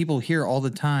hear people here all the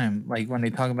time, like when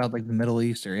they talk about like the Middle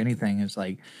East or anything. It's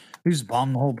like we just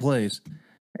bombed the whole place,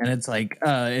 and it's like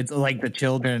the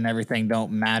children and everything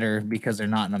don't matter because they're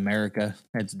not in America.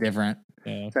 It's different.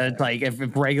 Yeah. So it's like if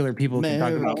regular people can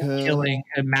talk about killing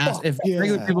and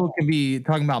regular people can be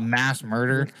talking about mass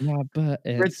murder,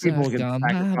 rich people can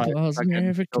sacrifice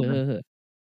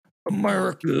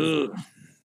America.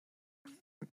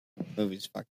 Movie's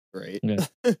fucking great.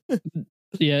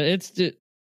 Yeah,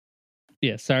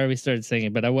 yeah. Sorry, we started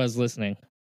singing, but I was listening.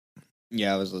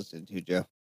 Yeah, I was listening to Joe.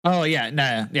 Oh yeah,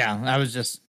 no, yeah. I was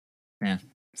just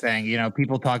saying,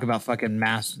 people talk about fucking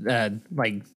mass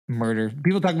like murder.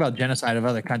 People talk about genocide of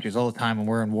other countries all the time when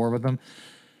we're in war with them.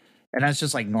 And that's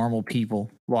just like normal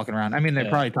people walking around. I mean, they're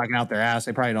probably talking out their ass.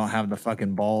 They probably don't have the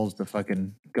fucking balls to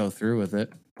fucking go through with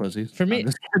it. Pussies. For me.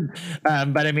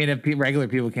 But I mean, if regular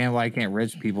people can, why can't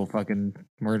rich people fucking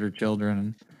murder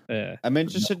children? I'm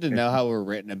interested to know how we're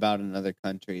written about in other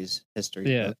countries' history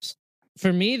books.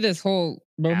 For me, this whole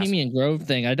Bohemian Grove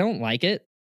thing, I don't like it.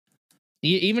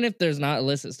 Even if there's not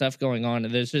illicit stuff going on,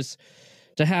 there's just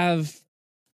to have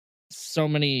so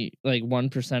many like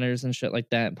 1%ers and shit like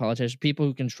that, politicians, people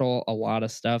who control a lot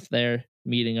of stuff there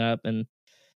meeting up, and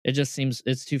it just seems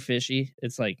it's too fishy.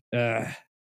 It's like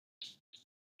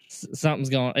something's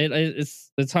going.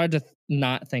 It's hard to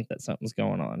not think that something's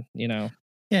going on. Yeah.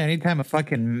 Anytime a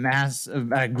fucking mass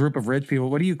group of rich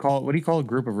people. What do you call a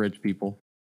group of rich people?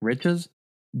 Riches?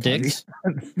 Dicks.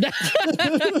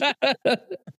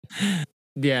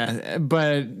 Yeah,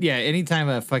 but yeah, anytime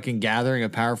a fucking gathering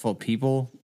of powerful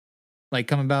people like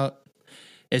come about,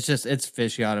 it's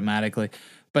fishy automatically.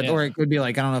 But or it could be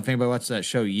like, I don't know if anybody watches that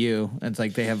show You. It's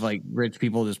like they have like rich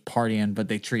people just partying, but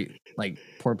they treat like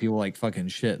poor people like fucking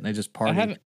shit, and they just party.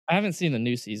 I haven't seen the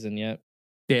new season yet.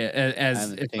 Yeah,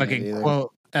 as a fucking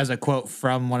quote, as a quote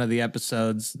from one of the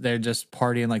episodes, they're just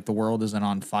partying like the world isn't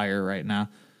on fire right now.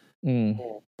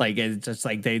 Like it's just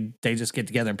like they just get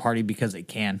together and party because they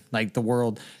can. Like the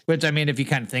world, which I mean, if you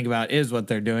kind of think about it, is what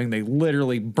they're doing. They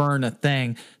literally burn a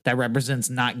thing that represents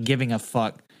not giving a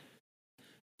fuck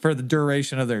for the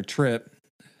duration of their trip.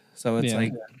 So it's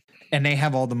like, and they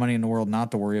have all the money in the world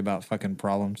not to worry about fucking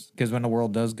problems, because when the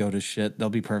world does go to shit, they'll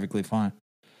be perfectly fine.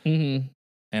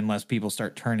 Unless people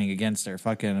start turning against their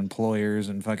fucking employers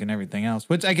and fucking everything else,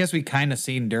 which I guess we kind of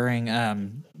seen during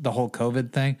the whole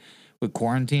COVID thing with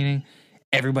quarantining.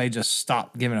 Everybody just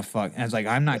stopped giving a fuck. And it's like,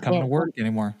 I'm not coming to work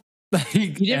anymore.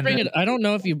 You didn't bring it. I don't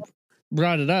know if you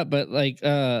brought it up, but like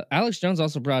Alex Jones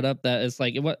also brought up that it's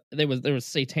like there was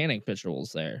satanic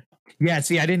rituals there. Yeah,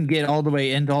 see, I didn't get all the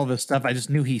way into all this stuff. I just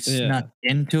knew he snuck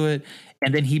into it.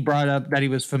 And then he brought up that he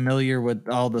was familiar with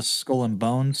all the Skull and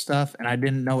Bones stuff. And I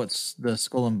didn't know what the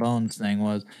Skull and Bones thing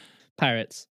was.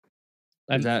 Pirates.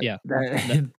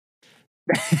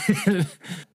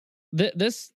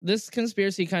 This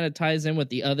conspiracy kind of ties in with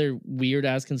the other weird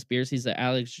ass conspiracies that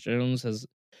Alex Jones has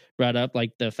brought up,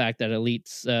 like the fact that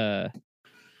elites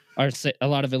a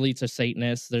lot of elites are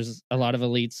Satanists. There's a lot of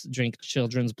elites drink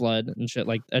children's blood and shit,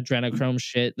 like adrenochrome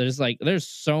shit. There's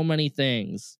so many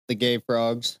things. The gay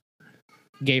frogs.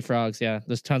 Yeah.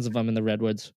 There's tons of them in the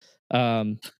redwoods.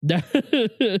 No,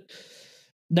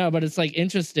 but it's like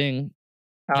interesting.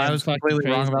 I was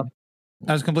completely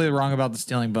wrong about the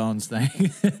stealing bones thing.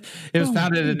 It was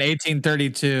founded in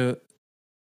 1832.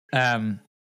 I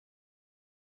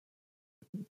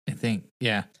think,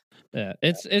 yeah. Yeah,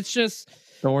 it's just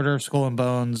the Order of Skull and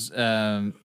Bones.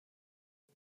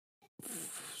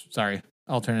 Sorry,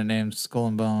 alternate names: Skull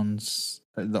and Bones,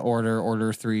 the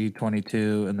Order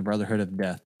 322, and the Brotherhood of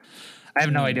Death. I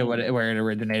have no idea where it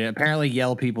originated. Apparently,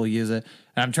 Yale people use it.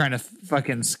 And I'm trying to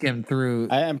fucking skim through.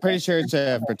 I'm pretty sure it's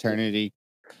a fraternity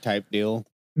type deal.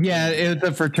 Yeah, it's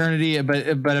a fraternity,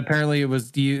 but apparently it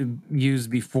was used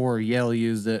before Yale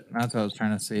used it. That's what I was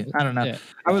trying to see. I don't know. Yeah.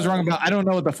 I was wrong about. I don't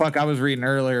know what the fuck I was reading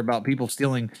earlier about people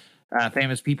stealing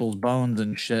famous people's bones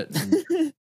and shit.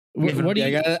 What do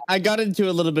you? I got into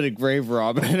a little bit of grave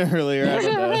robbing earlier. I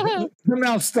don't know.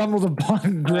 Somehow stumbled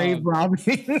upon grave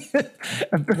robbing.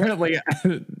 Apparently,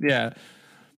 yeah.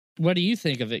 What do you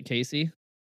think of it, Casey?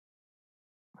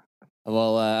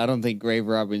 Well, I don't think grave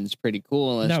robbing is pretty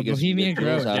cool unless you get Bohemian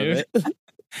Grove,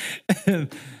 dude.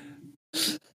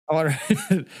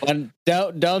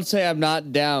 Don't say I'm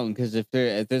not down, because if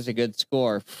there's a good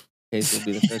score, Casey will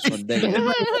be the first one digging.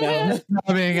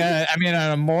 I mean,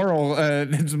 on a moral,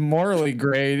 it's morally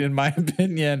great in my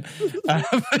opinion.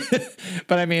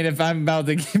 But I mean, if I'm about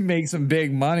to make some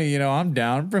big money, I'm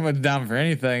down, pretty much down for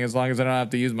anything, as long as I don't have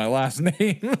to use my last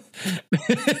name.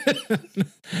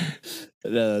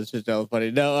 No, that's just all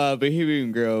funny. No,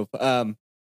 Bohemian Grove.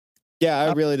 Yeah,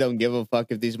 I really don't give a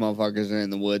fuck if these motherfuckers are in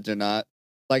the woods or not.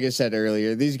 Like I said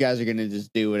earlier, these guys are gonna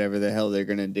just do whatever the hell they're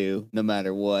gonna do, no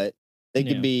matter what. They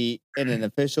could be in an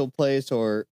official place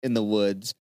or in the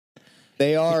woods.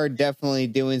 They are definitely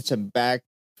doing some back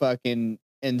fucking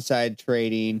inside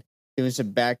trading, doing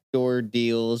some backdoor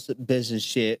deals, business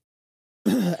shit.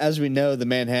 As we know, the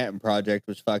Manhattan Project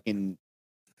was fucking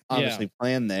obviously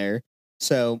planned there.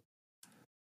 So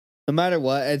no matter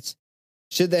what,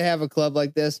 should they have a club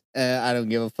like this? I don't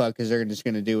give a fuck, because they're just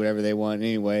going to do whatever they want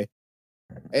anyway.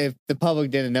 If the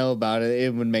public didn't know about it,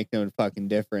 it would make no fucking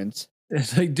difference.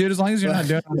 It's like, dude, as long as you're not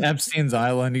doing it on Epstein's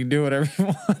Island, you can do whatever you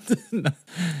want.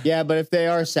 Yeah, but if they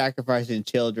are sacrificing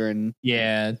children,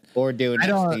 or doing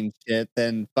Epstein shit,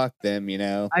 then fuck them.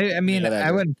 I mean,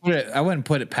 whatever. I wouldn't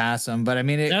put it past them, but I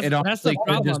mean, that's the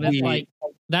problem. It's like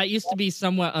that used to be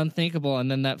somewhat unthinkable,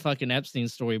 and then that fucking Epstein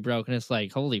story broke, and it's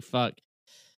like, holy fuck.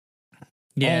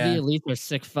 Yeah, all the elites are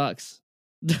sick fucks.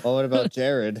 Well, what about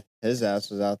Jared? His ass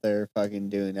was out there fucking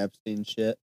doing Epstein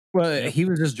shit. Well, he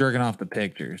was just jerking off the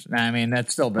pictures. I mean,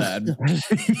 that's still bad.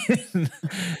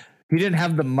 He didn't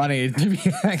have the money to be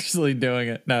actually doing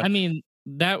it. No, I mean,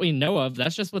 that we know of.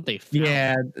 That's just what they found.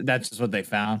 Yeah, that's just what they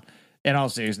found. In all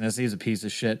seriousness, he's a piece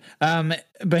of shit. But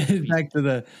back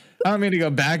to I don't mean to go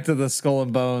back to the Skull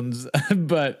and Bones,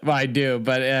 but I do.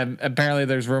 But apparently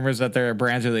there's rumors that they're a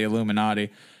branch of the Illuminati,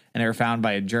 and they were found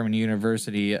by a German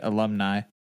university alumni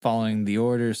following the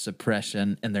order's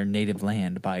suppression in their native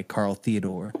land by Karl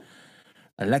Theodor.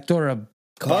 Elector of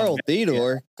Carl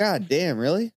Theodore. God damn,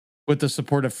 really? with the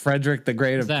support of Frederick the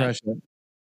Great of Prussia.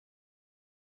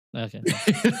 Okay.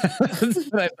 That's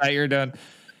what I thought you were doing.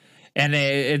 And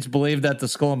it's believed that the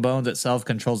Skull and Bones itself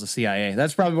controls the CIA.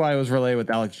 That's probably why I was related with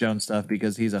Alex Jones stuff,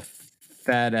 because he's a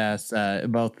fat ass,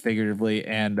 both figuratively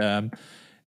and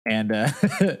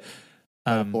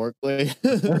metaphorically.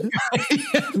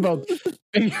 both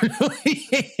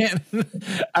figuratively and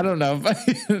I don't know.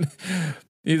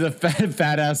 He's a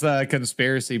fat ass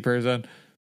conspiracy person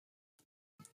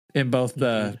in both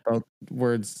both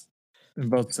words, in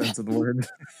both sense of the word.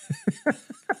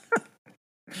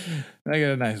 I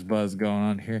got a nice buzz going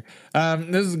on here.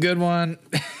 This is a good one.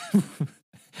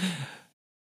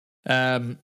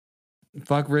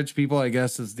 Fuck rich people, I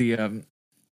guess, is the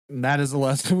that is a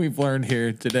lesson we've learned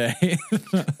here today.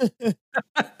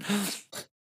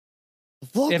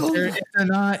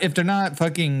 if they're not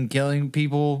fucking killing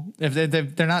people, if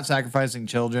they're not sacrificing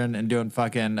children and doing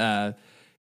fucking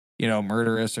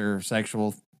murderous or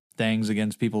sexual things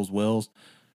against people's wills.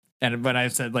 And but I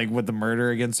said, like, with the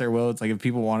murder against their will, it's like if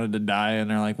people wanted to die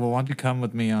and they're like, well, why don't you come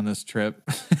with me on this trip?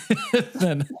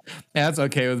 Then that's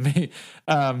okay with me.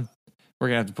 We're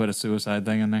gonna have to put a suicide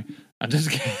thing in there. I'm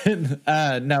just kidding.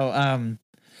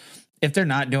 If they're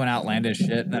not doing outlandish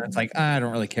shit, then it's like, I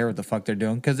don't really care what the fuck they're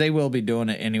doing, because they will be doing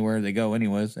it anywhere they go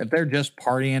anyways. If they're just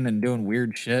partying and doing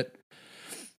weird shit,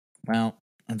 well,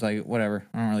 it's like, whatever.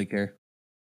 I don't really care.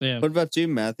 Yeah. What about you,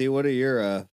 Matthew? What are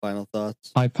your final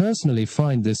thoughts? I personally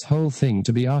find this whole thing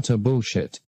to be utter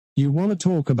bullshit. You want to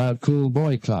talk about cool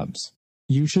boy clubs?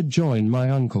 You should join my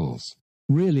uncle's.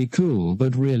 Really cool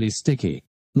but really sticky.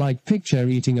 Like picture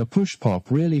eating a push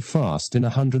pop really fast in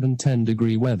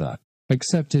 110-degree weather.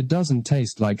 Except it doesn't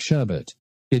taste like sherbet.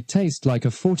 It tastes like a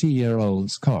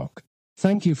 40-year-old's cock.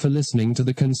 Thank you for listening to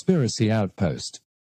the Conspiracy Outpost.